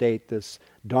natural state, this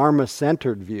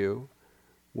Dharma-centered view,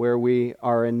 where we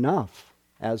are enough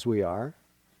as we are,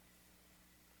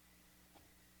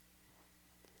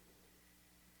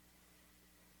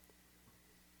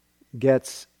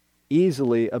 gets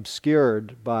easily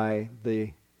obscured by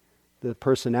the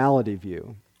personality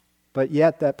view. But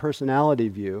yet that personality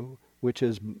view, which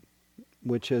is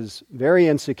very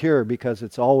insecure because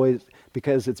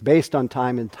it's based on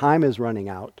time and time is running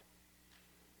out,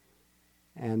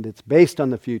 and it's based on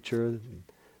the future,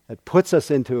 that puts us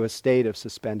into a state of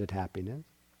suspended happiness.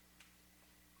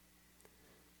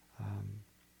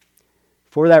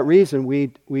 For that reason,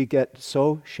 we get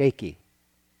so shaky,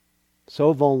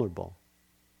 so vulnerable.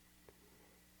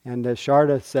 And as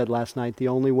Sharda said last night, the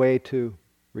only way to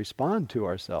respond to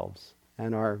ourselves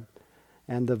and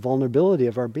the vulnerability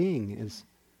of our being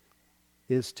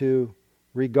is to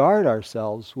regard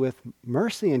ourselves with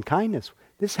mercy and kindness.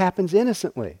 This happens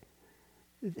innocently.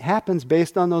 It happens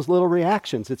based on those little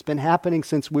reactions. It's been happening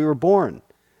since we were born.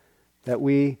 That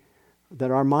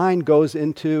our mind goes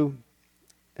into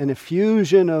an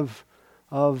effusion of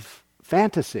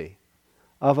fantasy,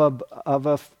 of a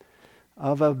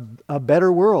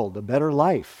better world, a better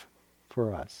life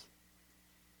for us.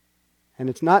 And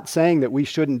it's not saying that we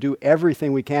shouldn't do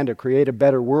everything we can to create a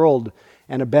better world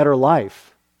and a better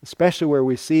life, especially where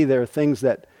we see there are things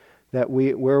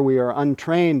where we are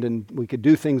untrained and we could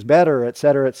do things better,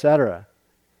 etc., etc.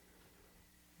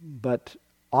 But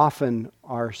often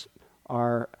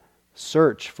our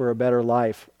search for a better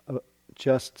life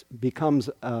just becomes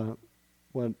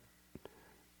what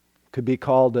could be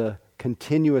called a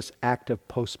continuous act of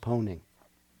postponing.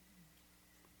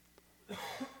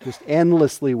 Just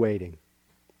endlessly waiting.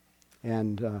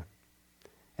 And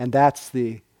that's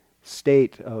the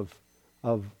state of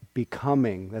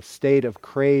becoming, the state of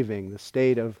craving, the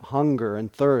state of hunger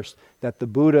and thirst that the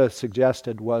Buddha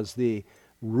suggested was the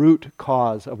root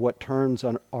cause of what turns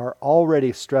on our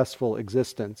already stressful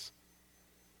existence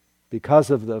because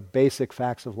of the basic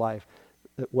facts of life.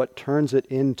 That what turns it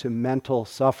into mental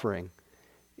suffering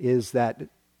is that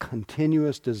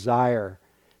continuous desire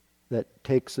that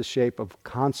takes the shape of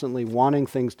constantly wanting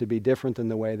things to be different than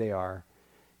the way they are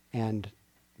and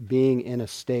being in a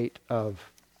state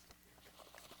of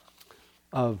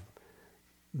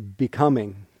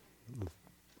becoming,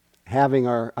 having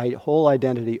our whole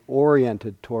identity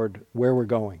oriented toward where we're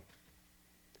going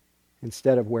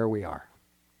instead of where we are.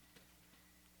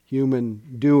 Human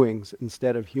doings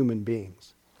instead of human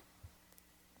beings.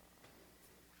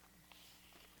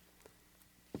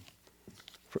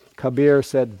 Kabir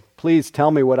said, "Please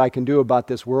tell me what I can do about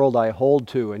this world I hold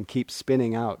to and keep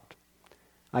spinning out.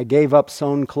 I gave up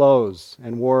sewn clothes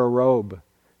and wore a robe,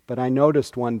 but I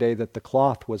noticed one day that the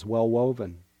cloth was well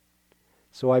woven.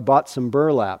 So I bought some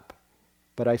burlap,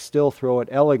 but I still throw it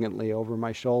elegantly over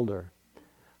my shoulder.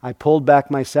 I pulled back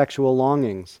my sexual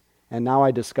longings, and now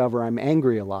I discover I'm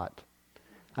angry a lot.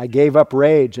 I gave up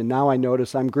rage, and now I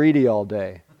notice I'm greedy all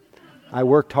day. I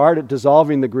worked hard at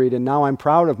dissolving the greed, and now I'm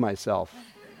proud of myself."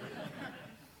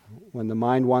 When the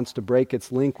mind wants to break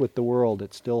its link with the world,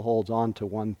 it still holds on to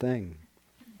one thing.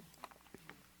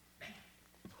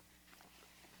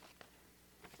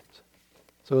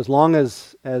 So as long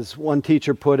as one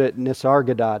teacher put it,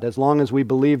 Nisargadatta, as long as we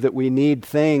believe that we need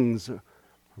things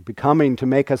becoming to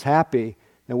make us happy,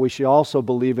 then we should also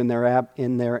believe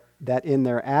that in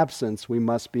their absence we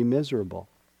must be miserable.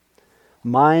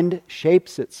 Mind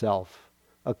shapes itself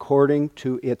according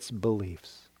to its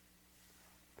beliefs.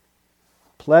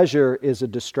 Pleasure is a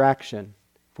distraction,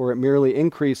 for it merely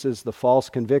increases the false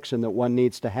conviction that one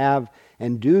needs to have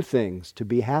and do things to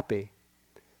be happy,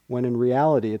 when in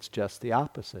reality it's just the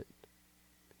opposite.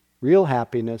 Real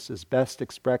happiness is best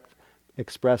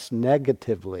expressed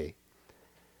negatively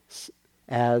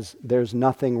as "there's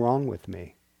nothing wrong with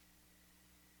me."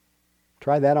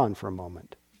 Try that on for a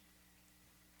moment.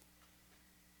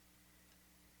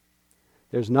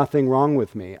 There's nothing wrong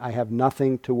with me. I have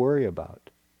nothing to worry about.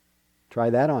 Try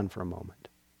that on for a moment.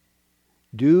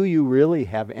 Do you really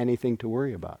have anything to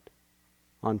worry about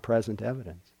on present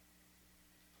evidence?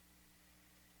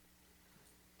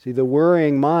 See, the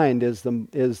worrying mind is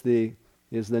the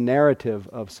narrative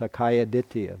of Sakkaya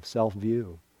Ditthi, of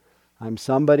self-view. I'm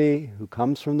somebody who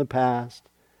comes from the past,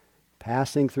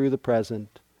 passing through the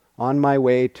present, on my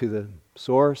way to the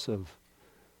source of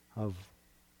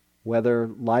whether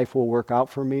life will work out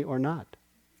for me or not.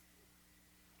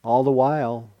 All the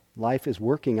while, life is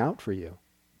working out for you.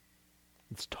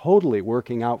 It's totally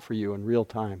working out for you in real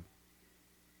time.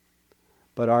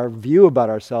 But our view about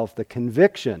ourselves, the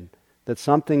conviction that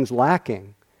something's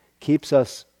lacking, keeps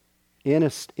us in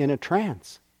a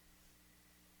trance.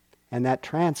 And that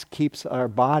trance keeps our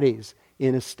bodies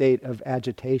in a state of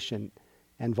agitation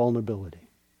and vulnerability.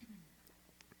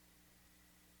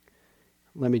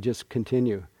 Let me just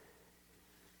continue.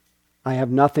 I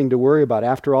have nothing to worry about.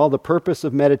 After all, the purpose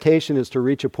of meditation is to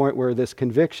reach a point where this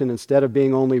conviction, instead of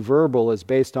being only verbal, is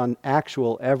based on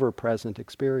actual, ever-present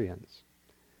experience.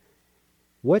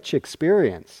 Which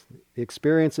experience? The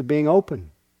experience of being open,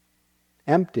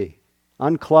 empty,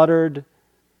 uncluttered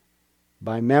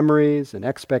by memories and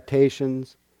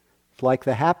expectations. It's like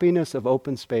the happiness of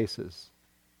open spaces,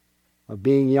 of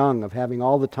being young, of having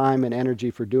all the time and energy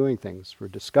for doing things, for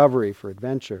discovery, for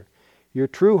adventure. Your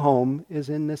true home is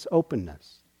in this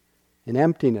openness, an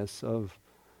emptiness of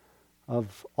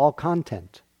all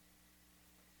content.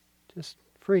 Just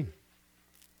free.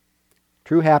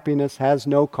 True happiness has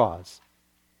no cause.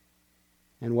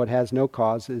 And what has no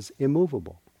cause is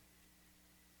immovable.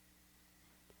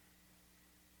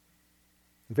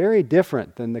 Very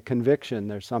different than the conviction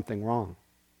there's something wrong.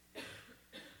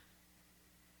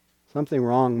 Something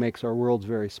wrong makes our worlds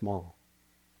very small.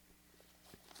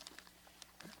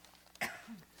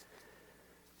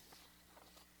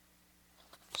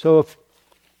 So if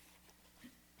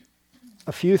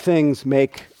a few things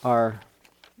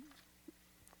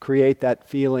create that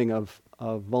feeling of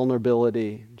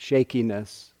vulnerability,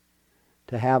 shakiness,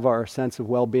 to have our sense of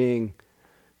well-being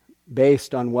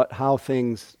based on how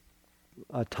things,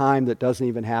 a time that doesn't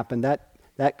even happen,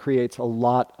 that creates a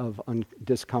lot of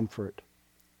discomfort.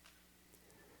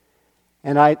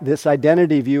 And this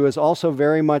identity view is also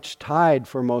very much tied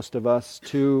for most of us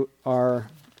to our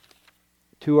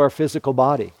physical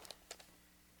body,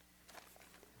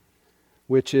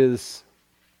 which is,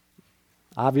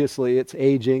 obviously, it's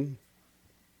aging.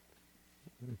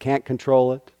 We can't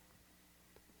control it.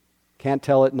 Can't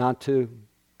tell it not to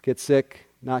get sick,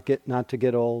 not to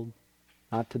get old,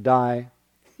 not to die.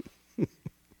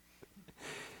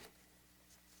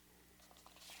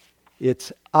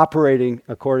 It's operating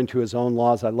according to his own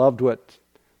laws. I loved what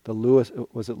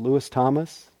Lewis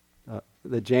Thomas?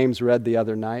 That James read the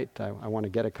other night. I want to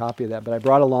get a copy of that. But I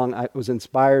brought along, it was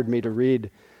inspired me to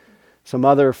read some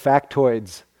other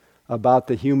factoids about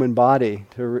the human body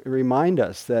to remind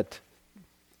us that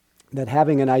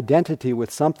having an identity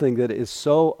with something that is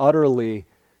so utterly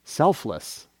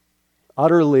selfless,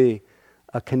 utterly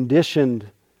a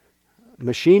conditioned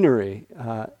machinery,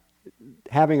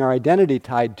 having our identity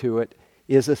tied to it,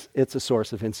 it's a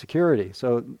source of insecurity.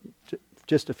 So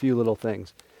just a few little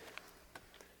things.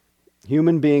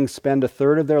 Human beings spend a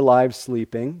third of their lives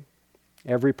sleeping.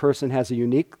 Every person has a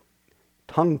unique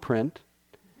tongue print.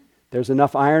 There's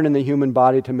enough iron in the human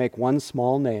body to make one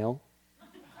small nail.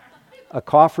 A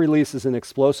cough releases an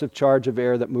explosive charge of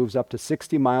air that moves up to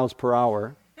 60 miles per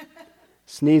hour.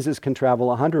 Sneezes can travel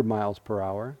 100 miles per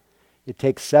hour. It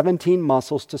takes 17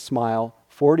 muscles to smile,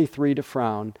 43 to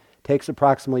frown. Takes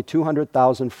approximately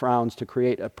 200,000 frowns to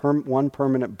create one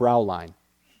permanent brow line.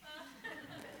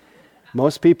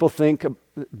 Most people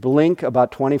blink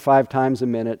about 25 times a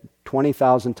minute,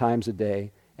 20,000 times a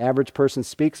day. Average person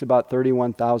speaks about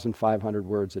 31,500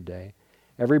 words a day.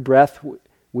 Every breath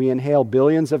we inhale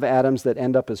billions of atoms that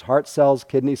end up as heart cells,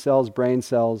 kidney cells, brain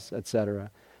cells,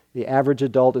 etc. The average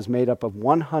adult is made up of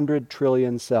 100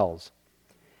 trillion cells.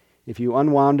 If you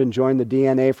unwound and joined the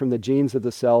DNA from the genes of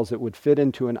the cells, it would fit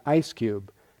into an ice cube.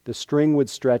 The string would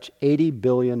stretch 80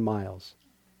 billion miles.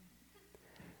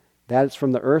 That is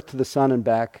from the earth to the sun and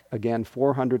back, again,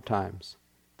 400 times.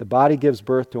 The body gives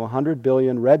birth to 100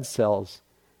 billion red cells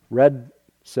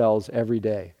every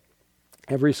day.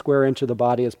 Every square inch of the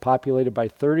body is populated by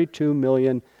 32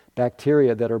 million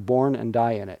bacteria that are born and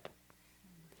die in it.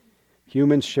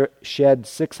 Humans shed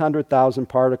 600,000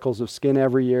 particles of skin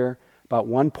every year, about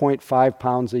 1.5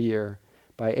 pounds a year.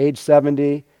 By age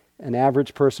 70, an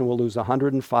average person will lose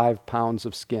 105 pounds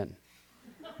of skin.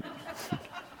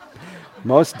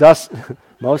 Most dust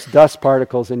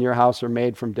particles in your house are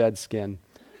made from dead skin.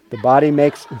 The body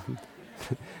makes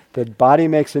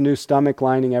a new stomach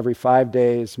lining every 5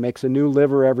 days, makes a new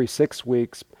liver every 6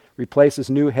 weeks, replaces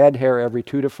new head hair every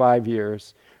 2 to 5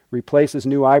 years, replaces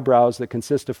new eyebrows that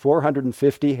consist of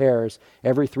 450 hairs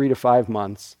every 3 to 5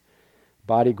 months.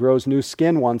 Body grows new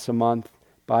skin once a month.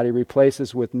 Body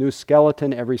replaces with new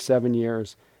skeleton every 7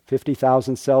 years.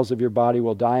 50,000 cells of your body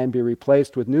will die and be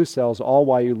replaced with new cells, all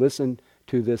while you listen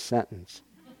to this sentence.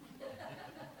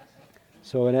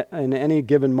 So in any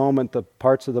given moment, the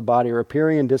parts of the body are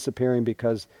appearing and disappearing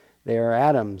because they are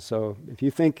atoms. So if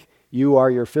you think you are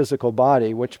your physical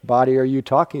body, which body are you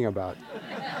talking about?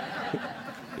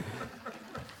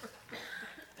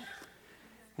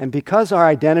 And because our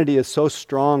identity is so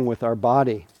strong with our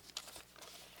body,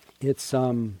 it's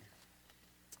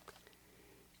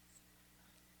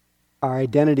our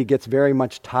identity gets very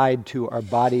much tied to our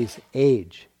body's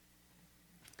age.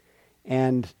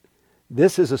 And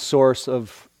this is a source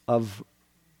of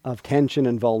tension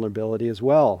and vulnerability as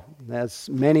well, as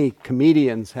many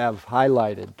comedians have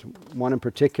highlighted. One in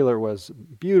particular was a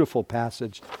beautiful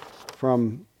passage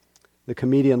from the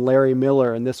comedian Larry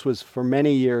Miller, and this was for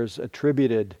many years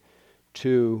attributed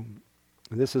to,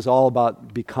 this is all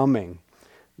about becoming.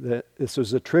 This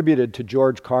was attributed to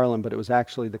George Carlin, but it was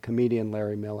actually the comedian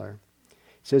Larry Miller.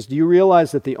 He says, "Do you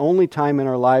realize that the only time in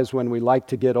our lives when we like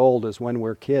to get old is when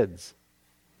we're kids?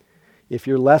 If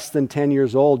you're less than 10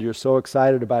 years old, you're so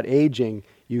excited about aging,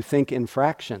 you think in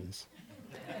fractions.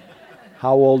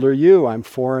 How old are you? I'm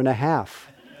 4.5.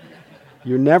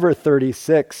 You're never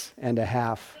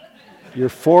 36.5. You're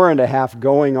 4.5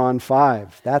 going on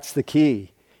 5. That's the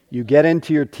key. You get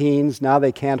into your teens, now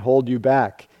they can't hold you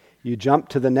back. You jump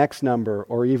to the next number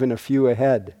or even a few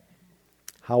ahead.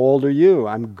 How old are you?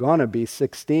 I'm gonna be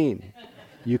 16.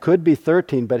 You could be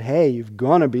 13, but hey, you're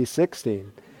gonna be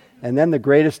 16. And then the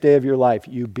greatest day of your life,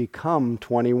 you become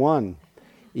 21.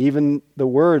 Even the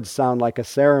words sound like a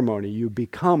ceremony. You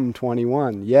become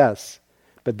 21, yes.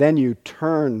 But then you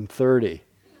turn 30.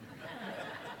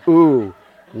 Ooh,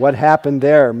 what happened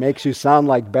there makes you sound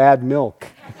like bad milk.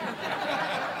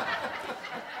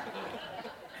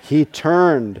 He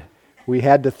turned. We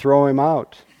had to throw him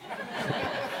out.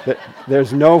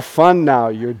 There's no fun now.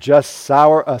 You're just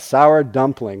a sour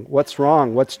dumpling. What's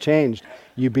wrong? What's changed?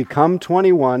 You become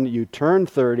 21, you turn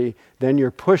 30, then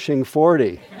you're pushing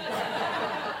 40.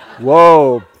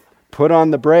 Whoa, put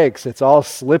on the brakes. It's all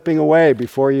slipping away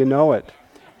before you know it.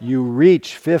 You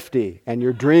reach 50 and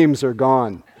your dreams are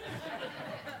gone.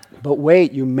 But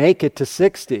wait, you make it to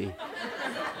 60.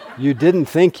 You didn't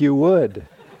think you would.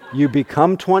 You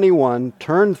become 21,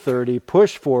 turn 30,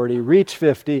 push 40, reach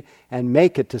 50, and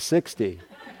make it to 60.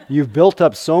 You've built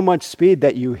up so much speed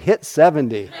that you hit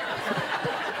 70.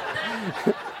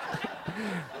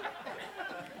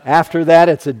 After that,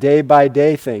 it's a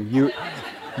day-by-day thing.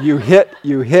 You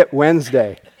hit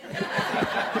Wednesday.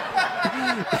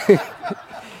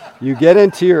 You get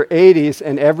into your 80s,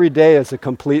 and every day is a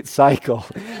complete cycle.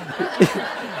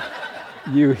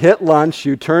 You hit lunch,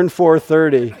 you turn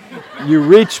 4:30,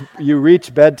 you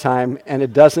reach bedtime, and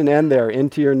it doesn't end there.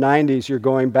 Into your 90s, you're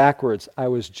going backwards. I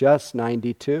was just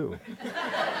 92.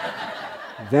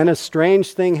 Then a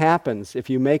strange thing happens. If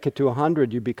you make it to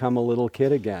 100, you become a little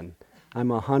kid again. I'm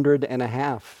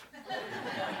 100.5.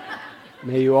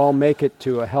 May you all make it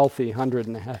to a healthy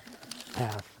 100.5.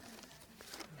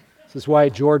 This is why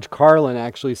George Carlin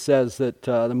actually says that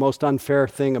the most unfair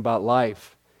thing about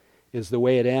life is the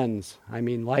way it ends. I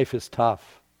mean, life is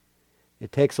tough.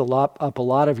 It takes up a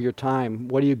lot of your time.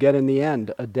 What do you get in the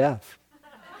end? A death.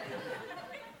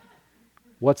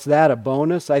 What's that, a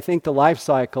bonus? I think the life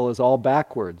cycle is all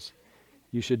backwards.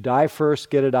 You should die first,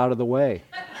 get it out of the way.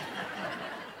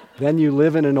 Then you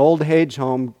live in an old age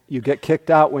home, you get kicked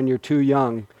out when you're too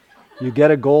young, you get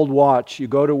a gold watch, you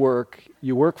go to work,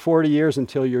 you work 40 years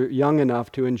until you're young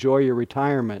enough to enjoy your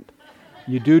retirement.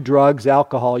 You do drugs,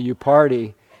 alcohol, you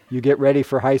party, you get ready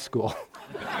for high school.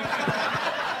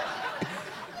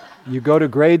 You go to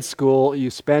grade school, you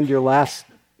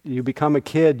become a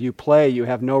kid, you play, you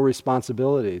have no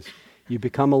responsibilities. You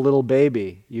become a little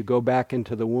baby, you go back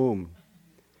into the womb.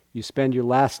 You spend your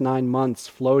last 9 months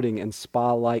floating in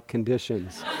spa-like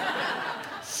conditions.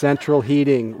 Central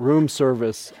heating, room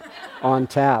service on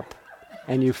tap,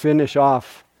 and you finish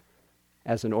off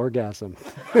as an orgasm.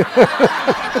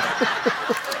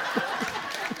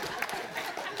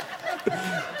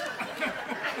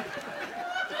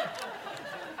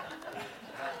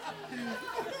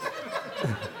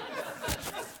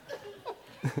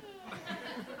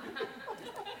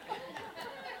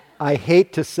 I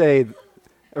hate to say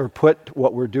or put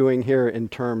what we're doing here in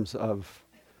terms of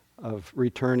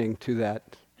returning to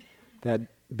that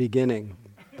beginning,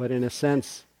 but in a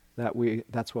sense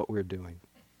that's what we're doing.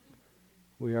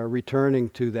 We are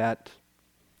returning to that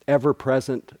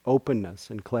ever-present openness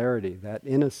and clarity, that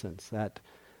innocence, that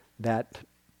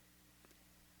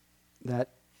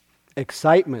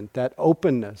excitement, that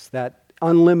openness, that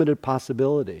unlimited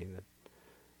possibility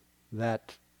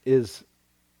that is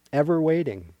ever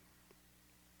waiting.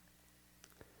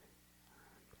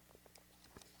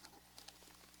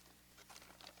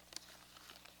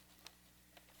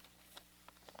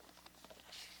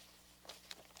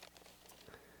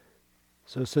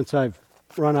 So since I've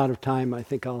run out of time, I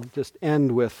think I'll just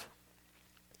end with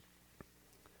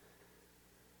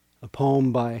a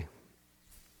poem by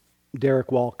Derek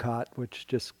Walcott, which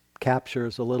just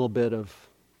captures a little bit of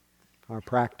our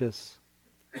practice.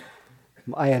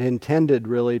 I had intended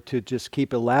really to just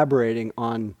keep elaborating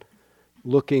on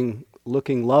looking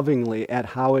lovingly at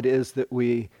how it is that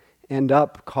we end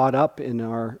up caught up in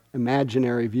our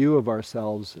imaginary view of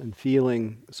ourselves and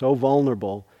feeling so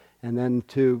vulnerable, and then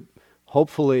to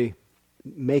hopefully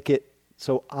make it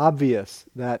so obvious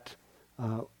that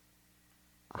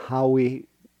how we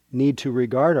need to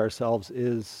regard ourselves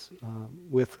is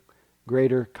with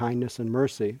greater kindness and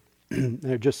mercy.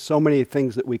 There are just so many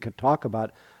things that we could talk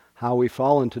about how we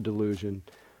fall into delusion,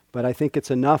 but I think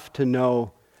it's enough to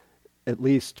know, at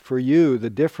least for you, the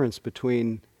difference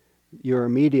between your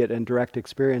immediate and direct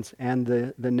experience and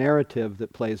the narrative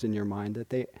that plays in your mind. That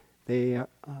the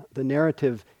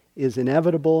narrative is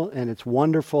inevitable and it's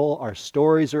wonderful. Our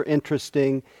stories are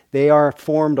interesting. They are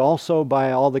formed also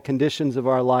by all the conditions of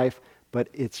our life, but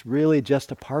it's really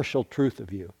just a partial truth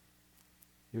of you.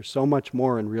 You're so much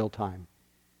more in real time,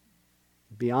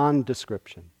 beyond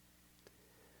description.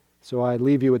 So I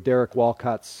leave you with Derek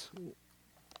Walcott's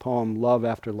poem, Love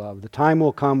After Love. The time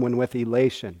will come when with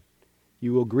elation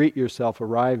you will greet yourself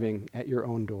arriving at your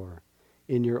own door,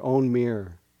 in your own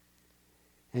mirror,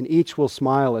 and each will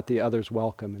smile at the other's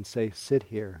welcome and say, sit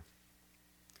here.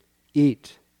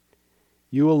 Eat.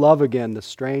 You will love again the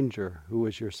stranger who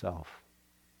was yourself.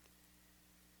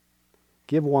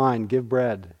 Give wine, give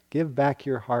bread, give back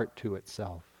your heart to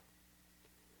itself.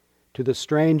 To the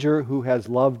stranger who has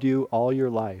loved you all your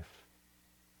life,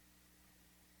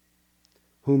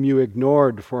 whom you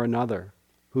ignored for another,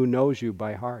 who knows you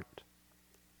by heart.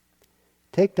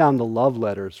 Take down the love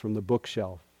letters from the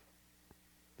bookshelf,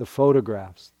 the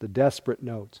photographs, the desperate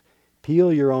notes.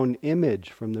 Peel your own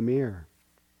image from the mirror.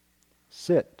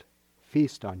 Sit,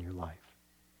 feast on your life.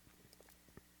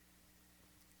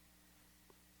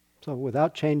 So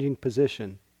without changing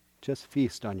position, just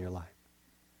feast on your life.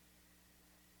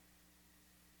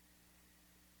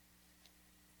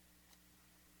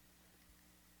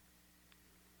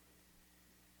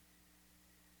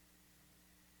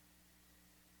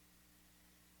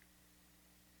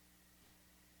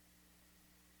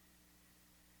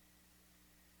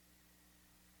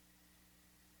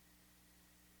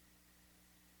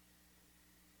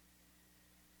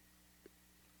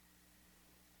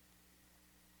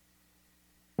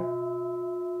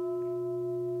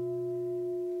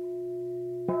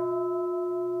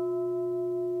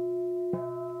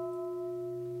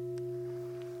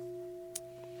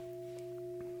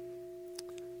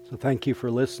 So thank you for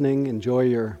listening. Enjoy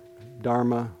your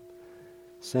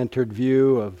Dharma-centered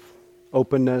view of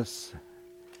openness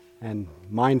and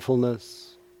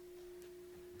mindfulness,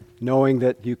 knowing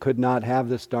that you could not have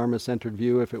this Dharma-centered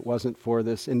view if it wasn't for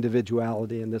this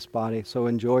individuality in this body. So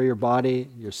enjoy your body,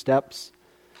 your steps,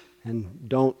 and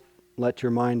don't let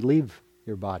your mind leave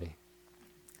your body.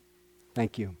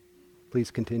 Thank you.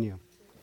 Please continue.